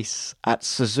the race at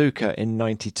Suzuka in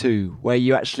 92, where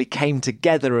you actually came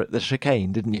together at the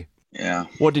chicane, didn't you? Yeah.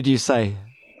 What did you say?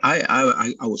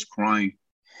 I was crying.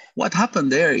 What happened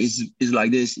there is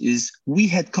like this, is we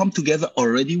had come together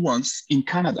already once in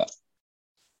Canada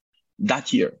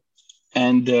that year.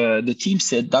 And the team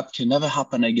said that can never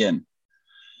happen again.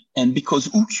 And because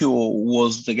Ucchio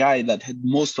was the guy that had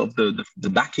most of the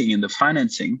backing and the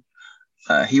financing,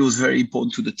 he was very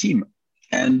important to the team.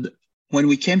 And when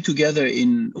we came together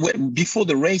before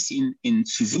the race in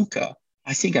Suzuka,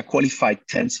 I think I qualified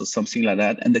 10th or something like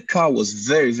that. And the car was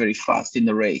very, very fast in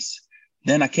the race.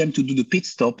 Then I came to do the pit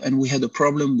stop and we had a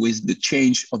problem with the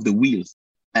change of the wheels.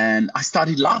 And I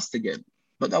started last again,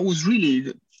 but I was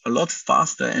really a lot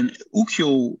faster. And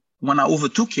Ucchio, when I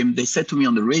overtook him, they said to me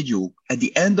on the radio, at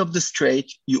the end of the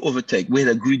straight, you overtake. We had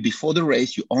agreed before the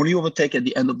race, you only overtake at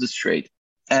the end of the straight.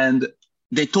 And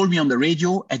they told me on the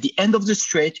radio, at the end of the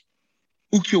straight,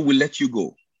 Ucchio will let you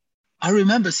go. I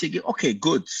remember thinking, okay,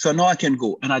 good. So now I can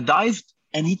go. And I dived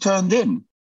and he turned in.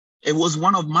 It was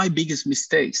one of my biggest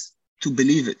mistakes to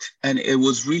believe it. And it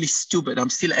was really stupid. I'm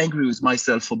still angry with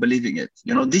myself for believing it.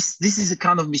 This is the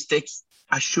kind of mistakes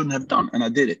I shouldn't have done. And I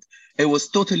did it. It was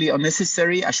totally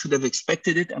unnecessary. I should have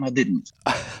expected it and I didn't.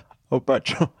 Oh,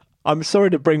 Bertrand, I'm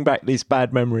sorry to bring back these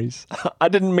bad memories. I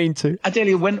didn't mean to. I tell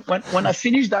you, when I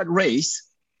finished that race,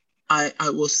 I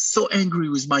was so angry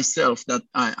with myself that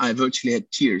I virtually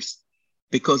had tears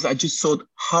because I just thought,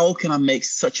 how can I make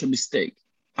such a mistake?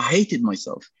 I hated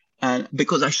myself and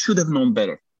because I should have known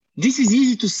better. This is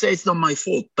easy to say, it's not my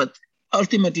fault, but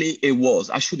ultimately it was.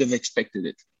 I should have expected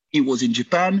it. It was in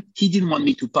Japan. He didn't want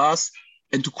me to pass,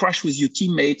 and to crash with your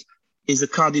teammate is a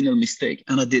cardinal mistake,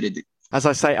 and I did it. As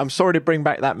I say, I'm sorry to bring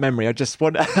back that memory. I just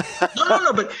want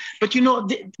No, but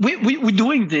we're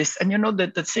doing this, and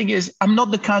that the thing is, I'm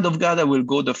not the kind of guy that will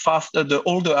go the faster. The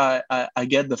older I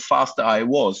get, the faster I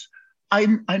was.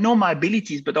 I know my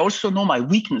abilities, but I also know my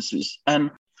weaknesses,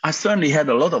 and I certainly had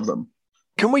a lot of them.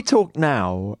 Can we talk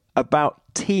now about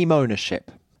team ownership?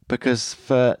 Because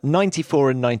for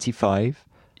 94 and 95,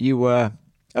 you were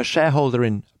a shareholder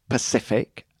in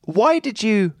Pacific. Why did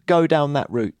you go down that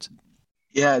route?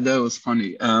 Yeah, that was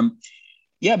funny.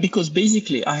 Because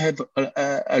basically I have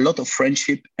a lot of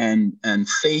friendship and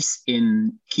faith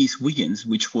in Keith Wiggins,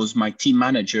 which was my team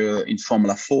manager in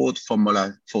Formula Ford,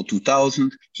 Formula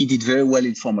 2000. He did very well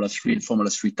in Formula 3 and Formula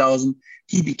 3000.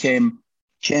 He became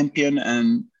champion,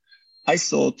 and I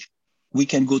thought we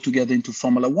can go together into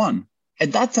Formula One.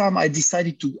 At that time, I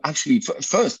decided to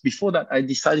before that, I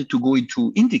decided to go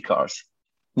into IndyCars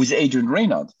with Adrian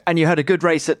Reynard. And you had a good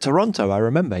race at Toronto, I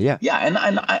remember, yeah. Yeah, and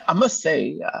I must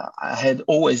say, I had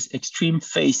always extreme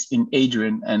faith in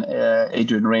Adrian and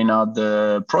Adrian Reynard,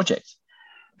 the project.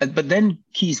 But then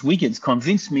Keith Wiggins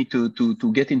convinced me to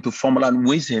get into Formula One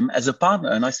with him as a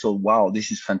partner. And I thought, wow, this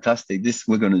is fantastic. This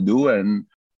we're going to do. And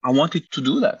I wanted to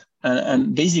do that.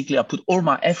 And basically, I put all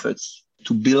my efforts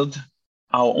to build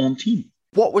our own team.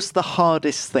 What was the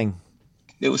hardest thing?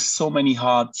 There were so many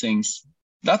hard things.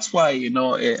 That's why,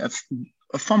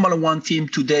 a Formula One team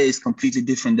today is completely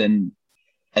different than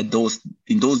in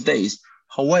those days.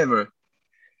 However,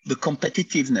 the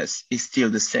competitiveness is still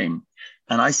the same.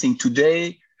 And I think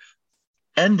today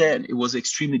and then it was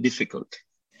extremely difficult.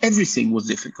 Everything was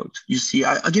difficult. You see,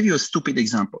 I'll give you a stupid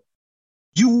example.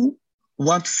 You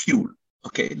want fuel.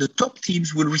 Okay, the top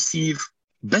teams will receive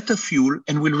better fuel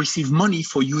and will receive money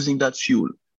for using that fuel.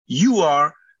 You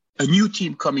are a new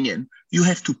team coming in. You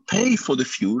have to pay for the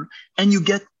fuel and you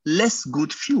get less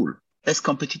good fuel, less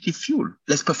competitive fuel,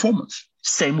 less performance.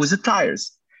 Same with the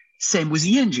tires. Same with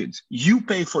the engines. You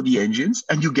pay for the engines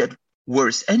and you get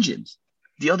worse engines.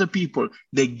 The other people,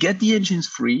 they get the engines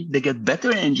free, they get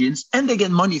better engines, and they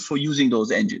get money for using those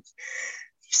engines.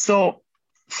 So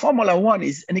Formula One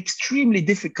is an extremely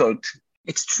difficult,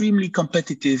 extremely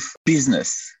competitive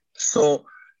business. So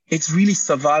it's really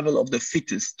survival of the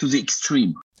fittest to the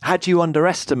extreme. Had you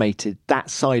underestimated that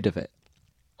side of it?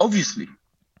 Obviously,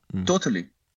 totally.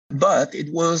 But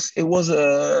it was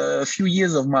a few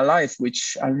years of my life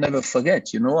which I'll never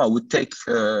forget. You know, I would take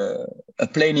a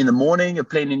plane in the morning, a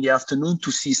plane in the afternoon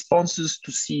to see sponsors,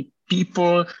 to see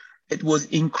people. It was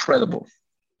incredible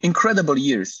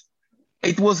years.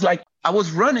 It was like I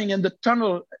was running in the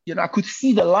tunnel. You know, I could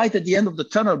see the light at the end of the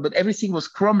tunnel, but everything was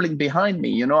crumbling behind me.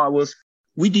 You know,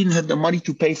 we didn't have the money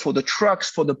to pay for the trucks,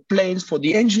 for the planes, for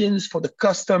the engines, for the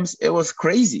customs. It was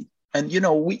crazy. And, you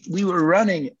know, we were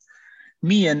running.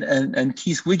 Me and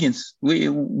Keith Wiggins,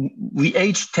 we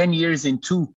aged 10 years in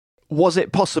two. Was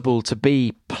it possible to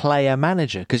be player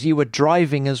manager? Because you were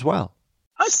driving as well.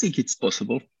 I think it's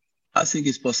possible.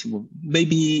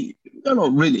 Maybe,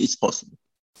 really, it's possible.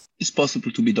 It's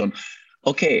possible to be done.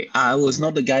 Okay, I was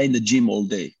not the guy in the gym all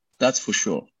day. That's for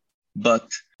sure.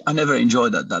 But I never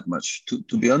enjoyed that much.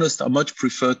 To be honest, I much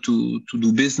prefer to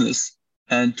do business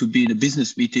and to be in a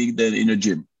business meeting than in a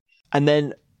gym. And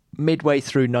then midway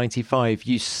through 95,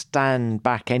 you stand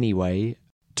back anyway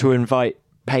to invite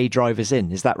pay drivers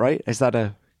in. Is that right? Is that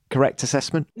a correct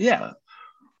assessment? Yeah.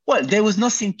 Well, there was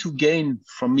nothing to gain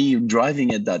from me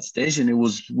driving at that stage. And it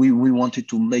was, we wanted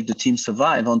to make the team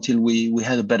survive until we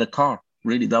had a better car.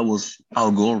 Really, that was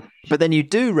our goal. But then you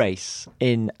do race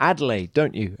in Adelaide,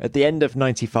 don't you? At the end of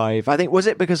 95, I think, was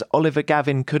it because Oliver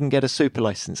Gavin couldn't get a super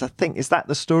license? I think, is that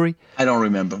the story? I don't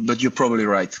remember, but you're probably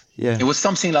right. Yeah. It was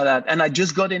something like that. And I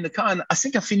just got in the car and I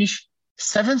think I finished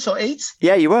 7th or 8th.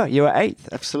 Yeah, you were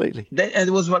 8th. Absolutely. And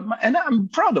it was and I'm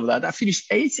proud of that. I finished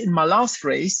 8th in my last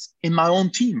race in my own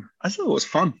team. I thought it was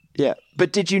fun. Yeah.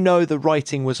 But did you know the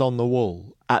writing was on the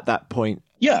wall at that point?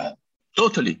 Yeah,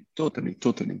 totally.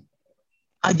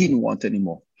 I didn't want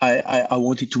anymore. I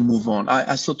wanted to move on.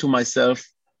 I thought to myself,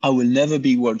 I will never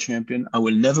be world champion. I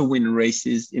will never win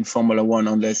races in Formula One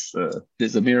unless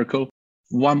there's a miracle.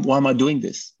 Why am I doing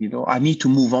this? You know, I need to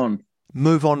move on.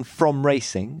 Move on from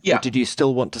racing? Yeah. Or did you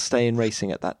still want to stay in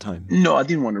racing at that time? No, I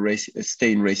didn't want to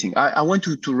stay in racing. I went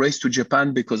to race to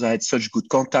Japan because I had such good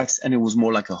contacts and it was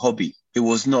more like a hobby. It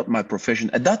was not my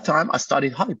profession. At that time, I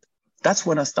started Hype. That's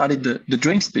when I started the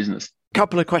drinks business.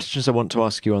 Couple of questions I want to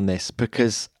ask you on this,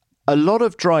 because a lot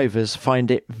of drivers find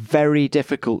it very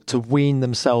difficult to wean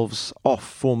themselves off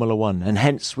Formula One, and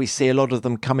hence we see a lot of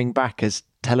them coming back as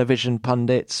television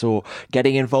pundits or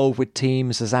getting involved with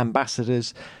teams as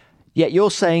ambassadors. Yet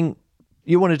you're saying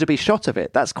you wanted to be shot of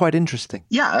it. That's quite interesting.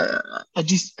 Yeah, I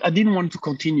didn't want to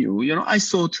continue. You know, I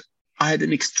thought I had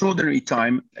an extraordinary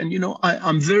time, and you know,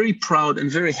 I'm very proud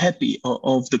and very happy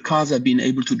of the cars I've been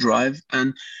able to drive.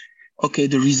 And okay,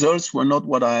 the results were not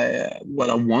what I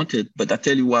wanted, but I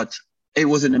tell you what, it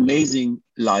was an amazing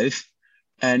life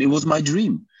and it was my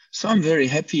dream. So I'm very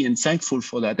happy and thankful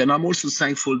for that. And I'm also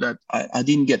thankful that I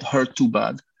didn't get hurt too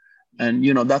bad. And,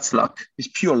 you know, that's luck. It's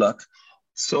pure luck.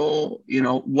 So, you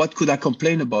know, what could I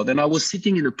complain about? And I was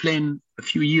sitting in a plane a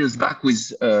few years back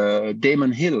with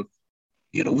Damon Hill.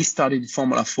 You know, we started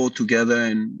Formula 4 together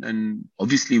and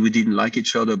obviously we didn't like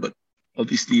each other, but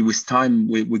obviously with time,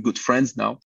 we're good friends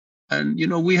now. And, you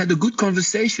know, we had a good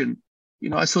conversation. You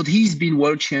know, I thought he's been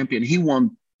world champion. He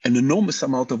won an enormous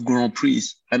amount of Grand Prix.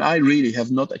 And I really have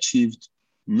not achieved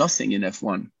nothing in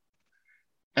F1.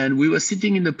 And we were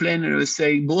sitting in the plane and we were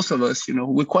saying, both of us, you know,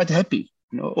 we're quite happy.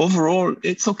 You know, overall,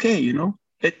 it's okay, you know.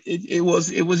 It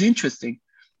was interesting.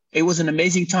 It was an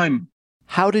amazing time.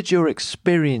 How did your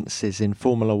experiences in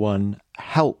Formula One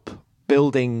help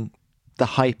building the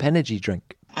Hype energy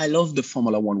drink? I love the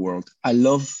Formula One world. I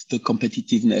love the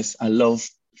competitiveness. I love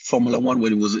Formula One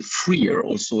when it was freer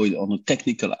also on the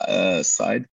technical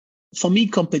side. For me,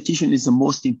 competition is the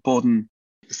most important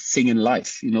thing in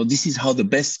life. You know, this is how the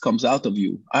best comes out of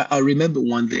you. I remember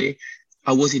one day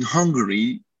I was in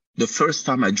Hungary, the first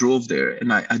time I drove there,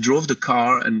 and I drove the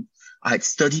car and I had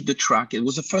studied the track. It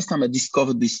was the first time I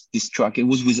discovered this track. It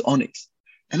was with Onyx.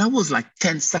 And I was like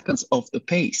 10 seconds off the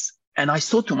pace. And I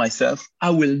thought to myself,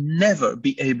 I will never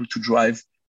be able to drive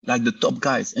like the top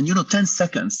guys. And, you know, 10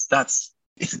 seconds,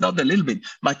 it's not a little bit.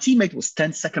 My teammate was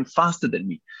 10 seconds faster than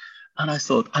me. And I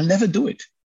thought, I'll never do it.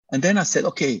 And then I said,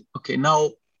 okay,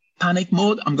 now panic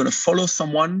mode. I'm going to follow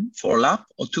someone for a lap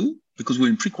or two because we're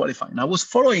in pre-qualifying. I was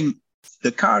following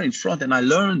the car in front and I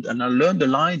learned the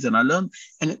lines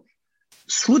and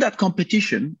through that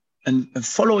competition and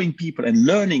following people and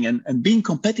learning and being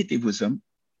competitive with them,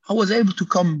 I was able to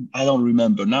come, I don't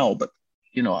remember now, but,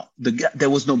 you know, there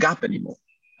was no gap anymore.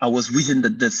 I was within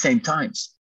the same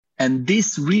times. And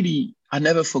this really, I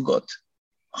never forgot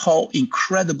how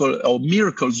incredible or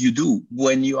miracles you do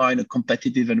when you are in a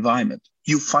competitive environment.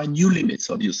 You find new limits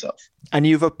of yourself. And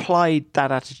you've applied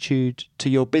that attitude to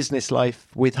your business life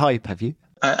with Hype, have you?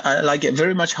 I like it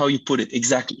very much how you put it.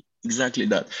 Exactly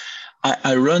that.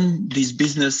 I run this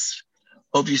business.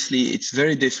 Obviously, it's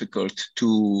very difficult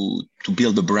to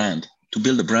build a brand. To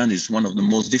build a brand is one of the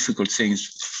most difficult things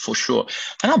for sure.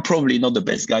 And I'm probably not the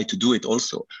best guy to do it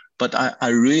also, but I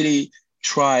really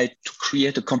try to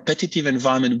create a competitive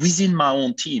environment within my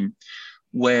own team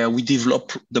where we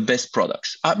develop the best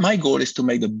products. My goal is to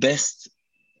make the best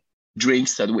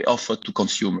drinks that we offer to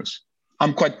consumers.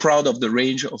 I'm quite proud of the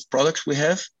range of products we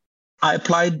have. I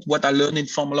applied what I learned in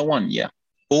Formula One. Yeah.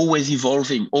 Always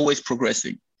evolving, always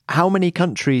progressing. How many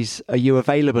countries are you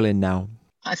available in now?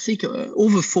 I think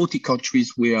over 40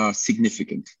 countries we are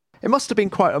significant. It must have been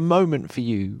quite a moment for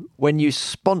you when you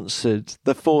sponsored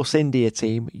the Force India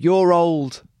team, your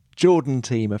old Jordan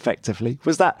team, effectively.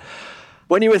 Was that,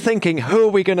 when you were thinking, who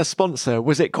are we going to sponsor,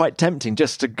 was it quite tempting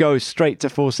just to go straight to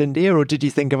Force India, or did you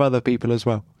think of other people as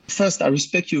well? First, I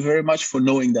respect you very much for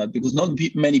knowing that, because not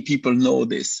many people know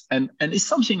this. And it's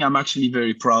something I'm actually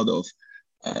very proud of.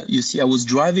 You see, I was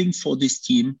driving for this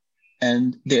team,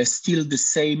 and they're still the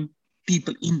same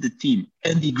people in the team.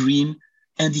 Andy Green,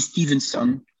 Andy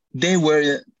Stevenson, they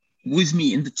were with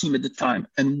me in the team at the time.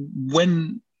 And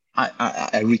when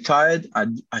I retired,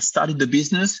 I started the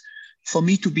business. For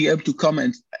me to be able to come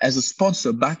and as a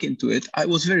sponsor back into it, I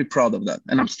was very proud of that.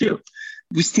 And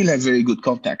we still have very good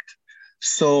contact.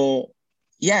 So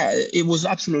yeah, it was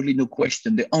absolutely no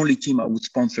question. The only team I would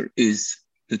sponsor is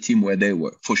the team where they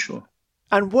were, for sure.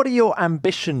 And what are your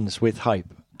ambitions with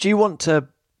Hype? Do you want to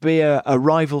be a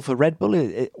rival for Red Bull?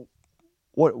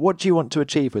 What do you want to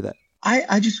achieve with it?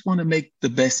 I just want to make the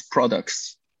best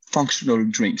products, functional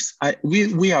drinks.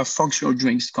 We are a functional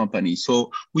drinks company.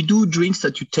 So we do drinks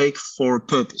that you take for a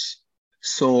purpose.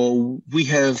 So we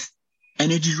have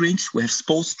energy drinks, we have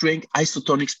sports drink,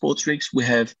 isotonic sports drinks, we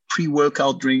have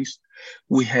pre-workout drinks,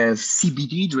 we have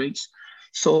CBD drinks.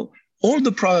 So all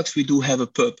the products we do have a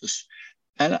purpose.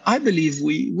 And I believe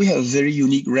we have a very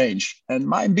unique range. And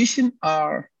my ambition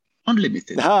are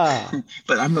unlimited.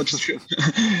 But I'm not sure.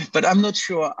 But I'm not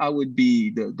sure I would be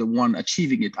the one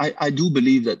achieving it. I do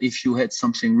believe that if you had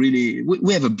something really,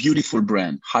 we have a beautiful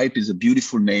brand. Hype is a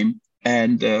beautiful name,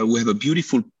 and we have a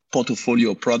beautiful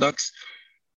portfolio of products.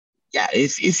 Yeah,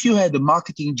 if you had a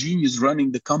marketing genius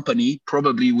running the company,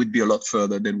 probably would be a lot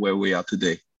further than where we are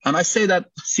today. And I say that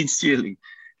sincerely.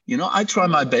 You know, I try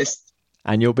my best.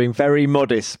 And you're being very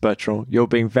modest, Bertrand. You're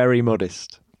being very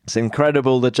modest. It's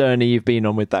incredible the journey you've been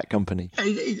on with that company.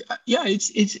 Yeah,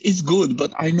 it's good,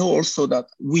 but I know also that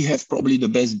we have probably the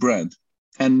best brand,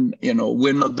 and you know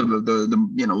we're not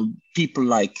the people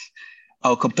like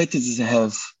our competitors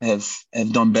have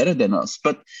done better than us.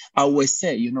 But I always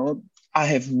say, you know, I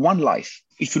have one life.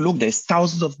 If you look, there's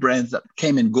thousands of brands that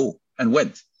came and go and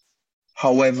went.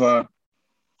 However,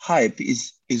 Hype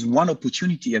is one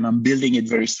opportunity, and I'm building it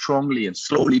very strongly and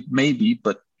slowly, maybe,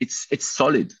 but it's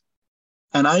solid.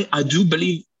 And I do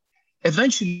believe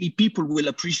eventually people will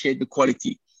appreciate the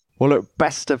quality. Well, look,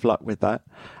 best of luck with that.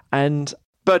 And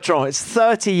Bertrand, it's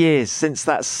 30 years since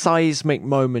that seismic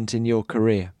moment in your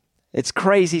career. It's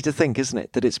crazy to think, isn't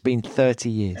it, that it's been 30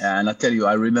 years? Yeah, and I tell you,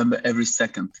 I remember every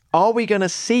second. Are we going to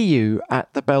see you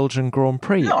at the Belgian Grand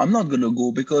Prix? No, I'm not going to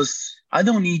go because I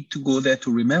don't need to go there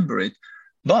to remember it.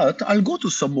 But I'll go to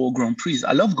some more Grand Prix.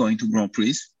 I love going to Grand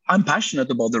Prix. I'm passionate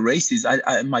about the races.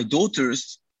 My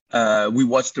daughters, we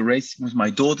watched the race with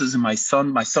my daughters and my son.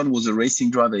 My son was a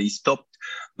racing driver. He stopped,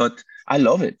 but I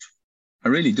love it. I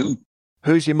really do.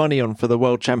 Who's your money on for the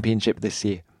World Championship this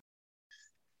year?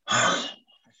 I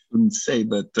shouldn't say,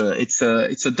 but it's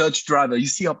a Dutch driver. You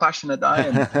see how passionate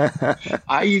I am.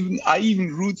 I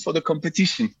even root for the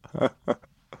competition.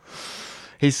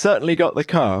 He's certainly got the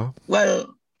car.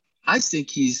 Well, I think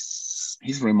he's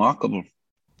remarkable.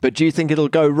 But do you think it'll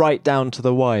go right down to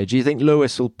the wire? Do you think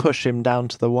Lewis will push him down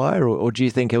to the wire, or do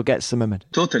you think he'll get some momentum?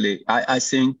 Totally. I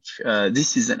think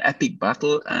this is an epic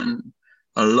battle and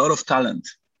a lot of talent.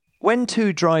 When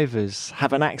two drivers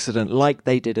have an accident like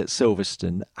they did at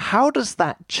Silverstone, how does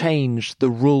that change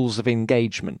the rules of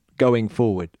engagement going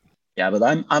forward? Yeah, but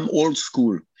I'm old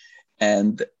school,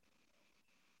 and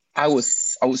I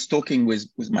was talking with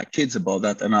my kids about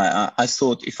that, and I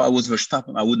thought if I was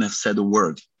Verstappen, I wouldn't have said a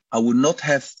word. I would not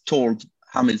have told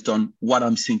Hamilton what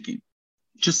I'm thinking.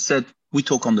 Just said, we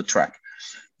talk on the track.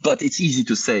 But it's easy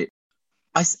to say.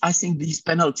 I think these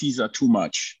penalties are too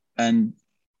much. And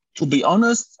to be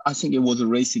honest, I think it was a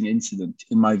racing incident,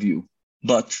 in my view.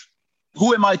 But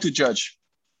who am I to judge?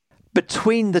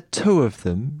 Between the two of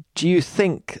them, do you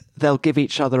think they'll give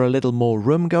each other a little more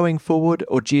room going forward,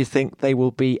 or do you think they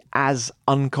will be as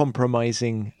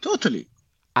uncompromising totally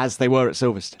as they were at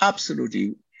Silverstone?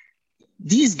 Absolutely.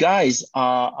 these guys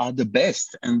are the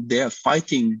best, and they're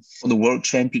fighting for the world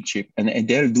championship, and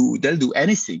they'll do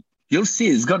anything. You'll see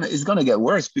it's gonna get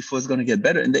worse before it's gonna get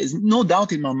better. And there is no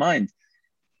doubt in my mind,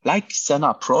 like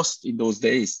Senna, Prost in those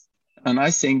days. And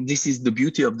I think this is the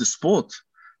beauty of the sport,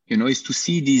 is to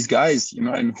see these guys,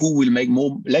 and who will make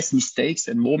less mistakes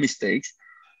and more mistakes.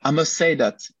 I must say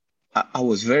that I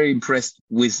was very impressed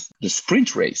with the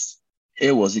sprint race.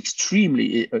 It was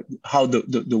extremely, how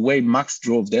the way Max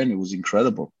drove then, it was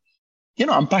incredible.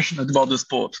 I'm passionate about the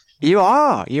sport. You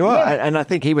are. Yeah. And I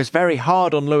think he was very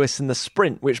hard on Lewis in the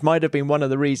sprint, which might have been one of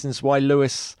the reasons why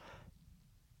Lewis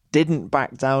didn't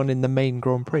back down in the main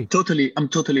Grand Prix. I'm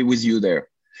totally with you there.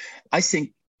 I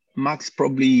think Max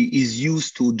probably is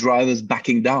used to drivers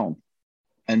backing down.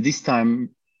 And this time,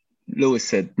 Lewis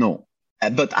said no.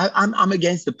 But I'm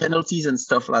against the penalties and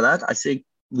stuff like that. I think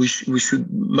we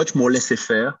should much more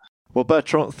laissez-faire. Well,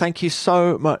 Bertrand, thank you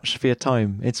so much for your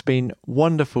time. It's been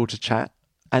wonderful to chat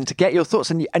and to get your thoughts.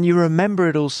 And you remember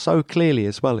it all so clearly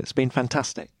as well. It's been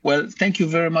fantastic. Well, thank you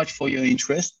very much for your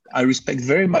interest. I respect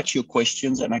very much your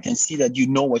questions, and I can see that you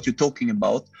know what you're talking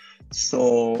about.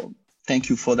 So thank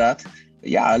you for that.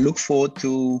 Yeah, I look forward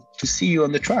to see you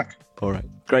on the track. All right.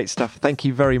 Great stuff. Thank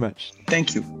you very much.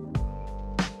 Thank you.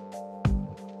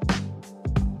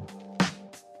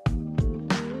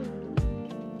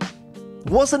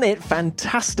 Wasn't it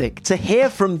fantastic to hear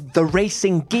from the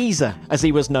racing geezer, as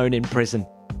he was known in prison?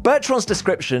 Bertrand's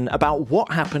description about what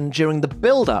happened during the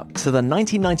build-up to the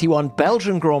 1991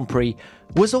 Belgian Grand Prix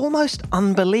was almost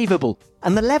unbelievable,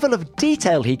 and the level of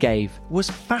detail he gave was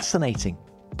fascinating.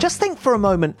 Just think for a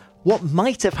moment what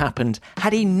might have happened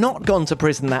had he not gone to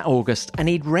prison that August and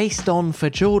he'd raced on for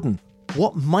Jordan.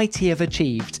 What might he have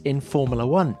achieved in Formula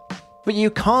One? But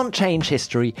you can't change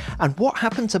history, and what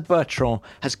happened to Bertrand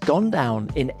has gone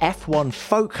down in F1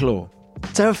 folklore.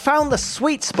 To have found the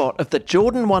sweet spot of the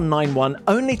Jordan 191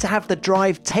 only to have the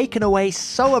drive taken away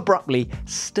so abruptly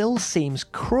still seems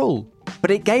cruel.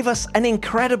 But it gave us an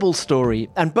incredible story,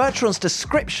 and Bertrand's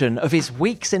description of his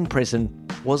weeks in prison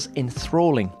was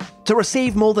enthralling. To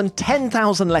receive more than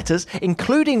 10,000 letters,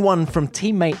 including one from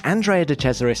teammate Andrea De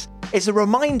Cesaris, is a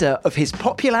reminder of his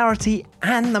popularity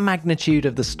and the magnitude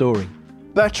of the story.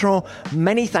 Bertrand,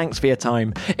 many thanks for your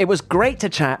time. It was great to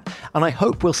chat, and I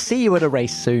hope we'll see you at a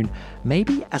race soon,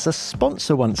 maybe as a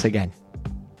sponsor once again.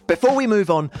 Before we move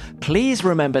on, please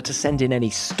remember to send in any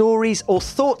stories or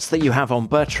thoughts that you have on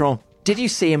Bertrand. Did you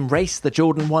see him race the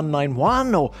Jordan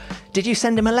 191, or did you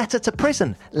send him a letter to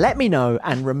prison? Let me know,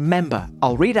 and remember,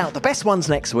 I'll read out the best ones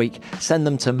next week. Send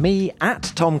them to me at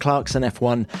Tom Clarkson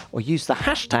F1, or use the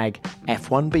hashtag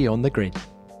F1BeyondTheGrid.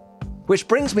 Which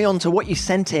brings me on to what you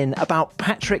sent in about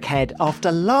Patrick Head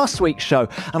after last week's show,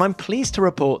 and I'm pleased to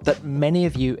report that many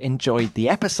of you enjoyed the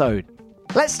episode.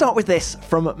 Let's start with this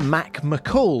from Mac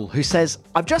McCall, who says,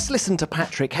 I've just listened to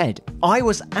Patrick Head. I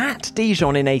was at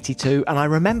Dijon in 82 and I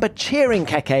remember cheering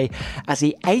Keke as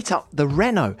he ate up the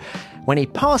Renault. When he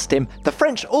passed him, the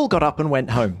French all got up and went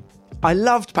home. I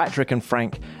loved Patrick and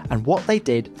Frank and what they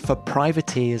did for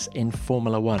privateers in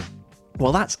Formula One.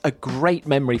 Well, that's a great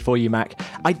memory for you, Mac.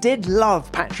 I did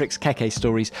love Patrick's Keke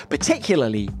stories,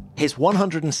 particularly his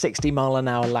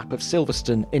 160-mile-an-hour lap of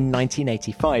Silverstone in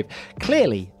 1985.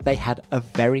 Clearly, they had a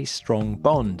very strong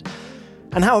bond.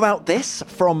 And how about this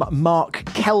from Mark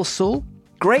Kelsall?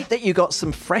 Great that you got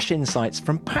some fresh insights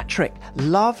from Patrick.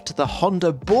 Loved the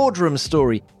Honda boardroom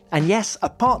story. And yes, a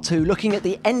part 2 looking at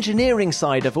the engineering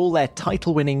side of all their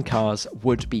title-winning cars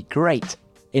would be great.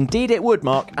 Indeed it would,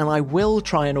 Mark, and I will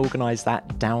try and organise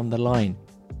that down the line.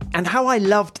 And how I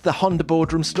loved the Honda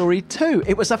boardroom story too.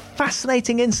 It was a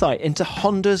fascinating insight into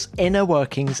Honda's inner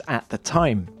workings at the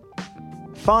time.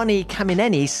 Fani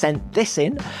Kamineni sent this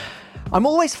in. I'm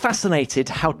always fascinated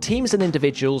how teams and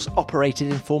individuals operated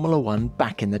in Formula One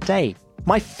back in the day.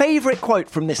 My favourite quote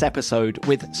from this episode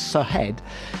with Sir Head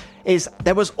is,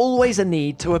 there was always a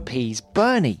need to appease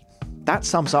Bernie. That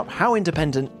sums up how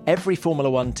independent every Formula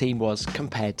One team was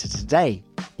compared to today.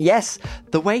 Yes,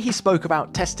 the way he spoke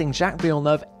about testing Jacques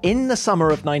Villeneuve in the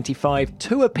summer of 95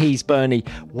 to appease Bernie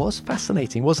was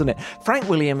fascinating, wasn't it? Frank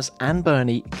Williams and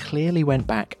Bernie clearly went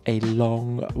back a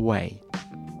long way.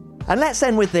 And let's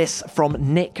end with this from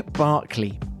Nick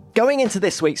Barkley. Going into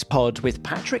this week's pod with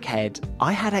Patrick Head,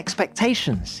 I had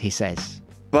expectations, he says.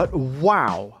 But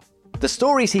wow! The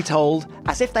stories he told,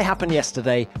 as if they happened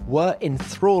yesterday, were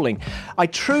enthralling. I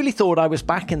truly thought I was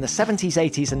back in the 70s,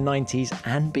 80s and 90s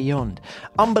and beyond.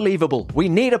 Unbelievable. We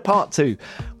need a part 2.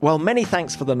 Well, many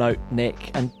thanks for the note,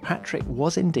 Nick, and Patrick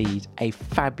was indeed a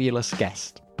fabulous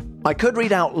guest. I could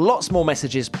read out lots more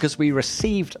messages because we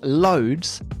received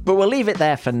loads, but we'll leave it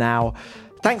there for now.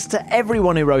 Thanks to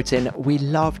everyone who wrote in. We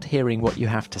loved hearing what you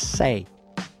have to say.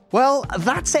 Well,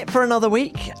 that's it for another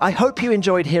week. I hope you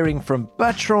enjoyed hearing from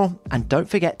Bertrand, and don't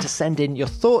forget to send in your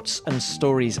thoughts and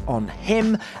stories on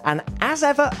him. And as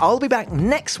ever, I'll be back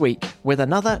next week with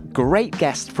another great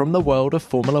guest from the world of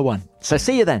Formula One. So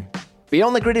see you then.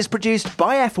 Beyond the Grid is produced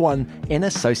by F1 in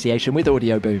association with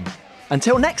Audio Boom.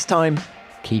 Until next time,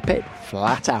 keep it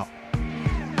flat out.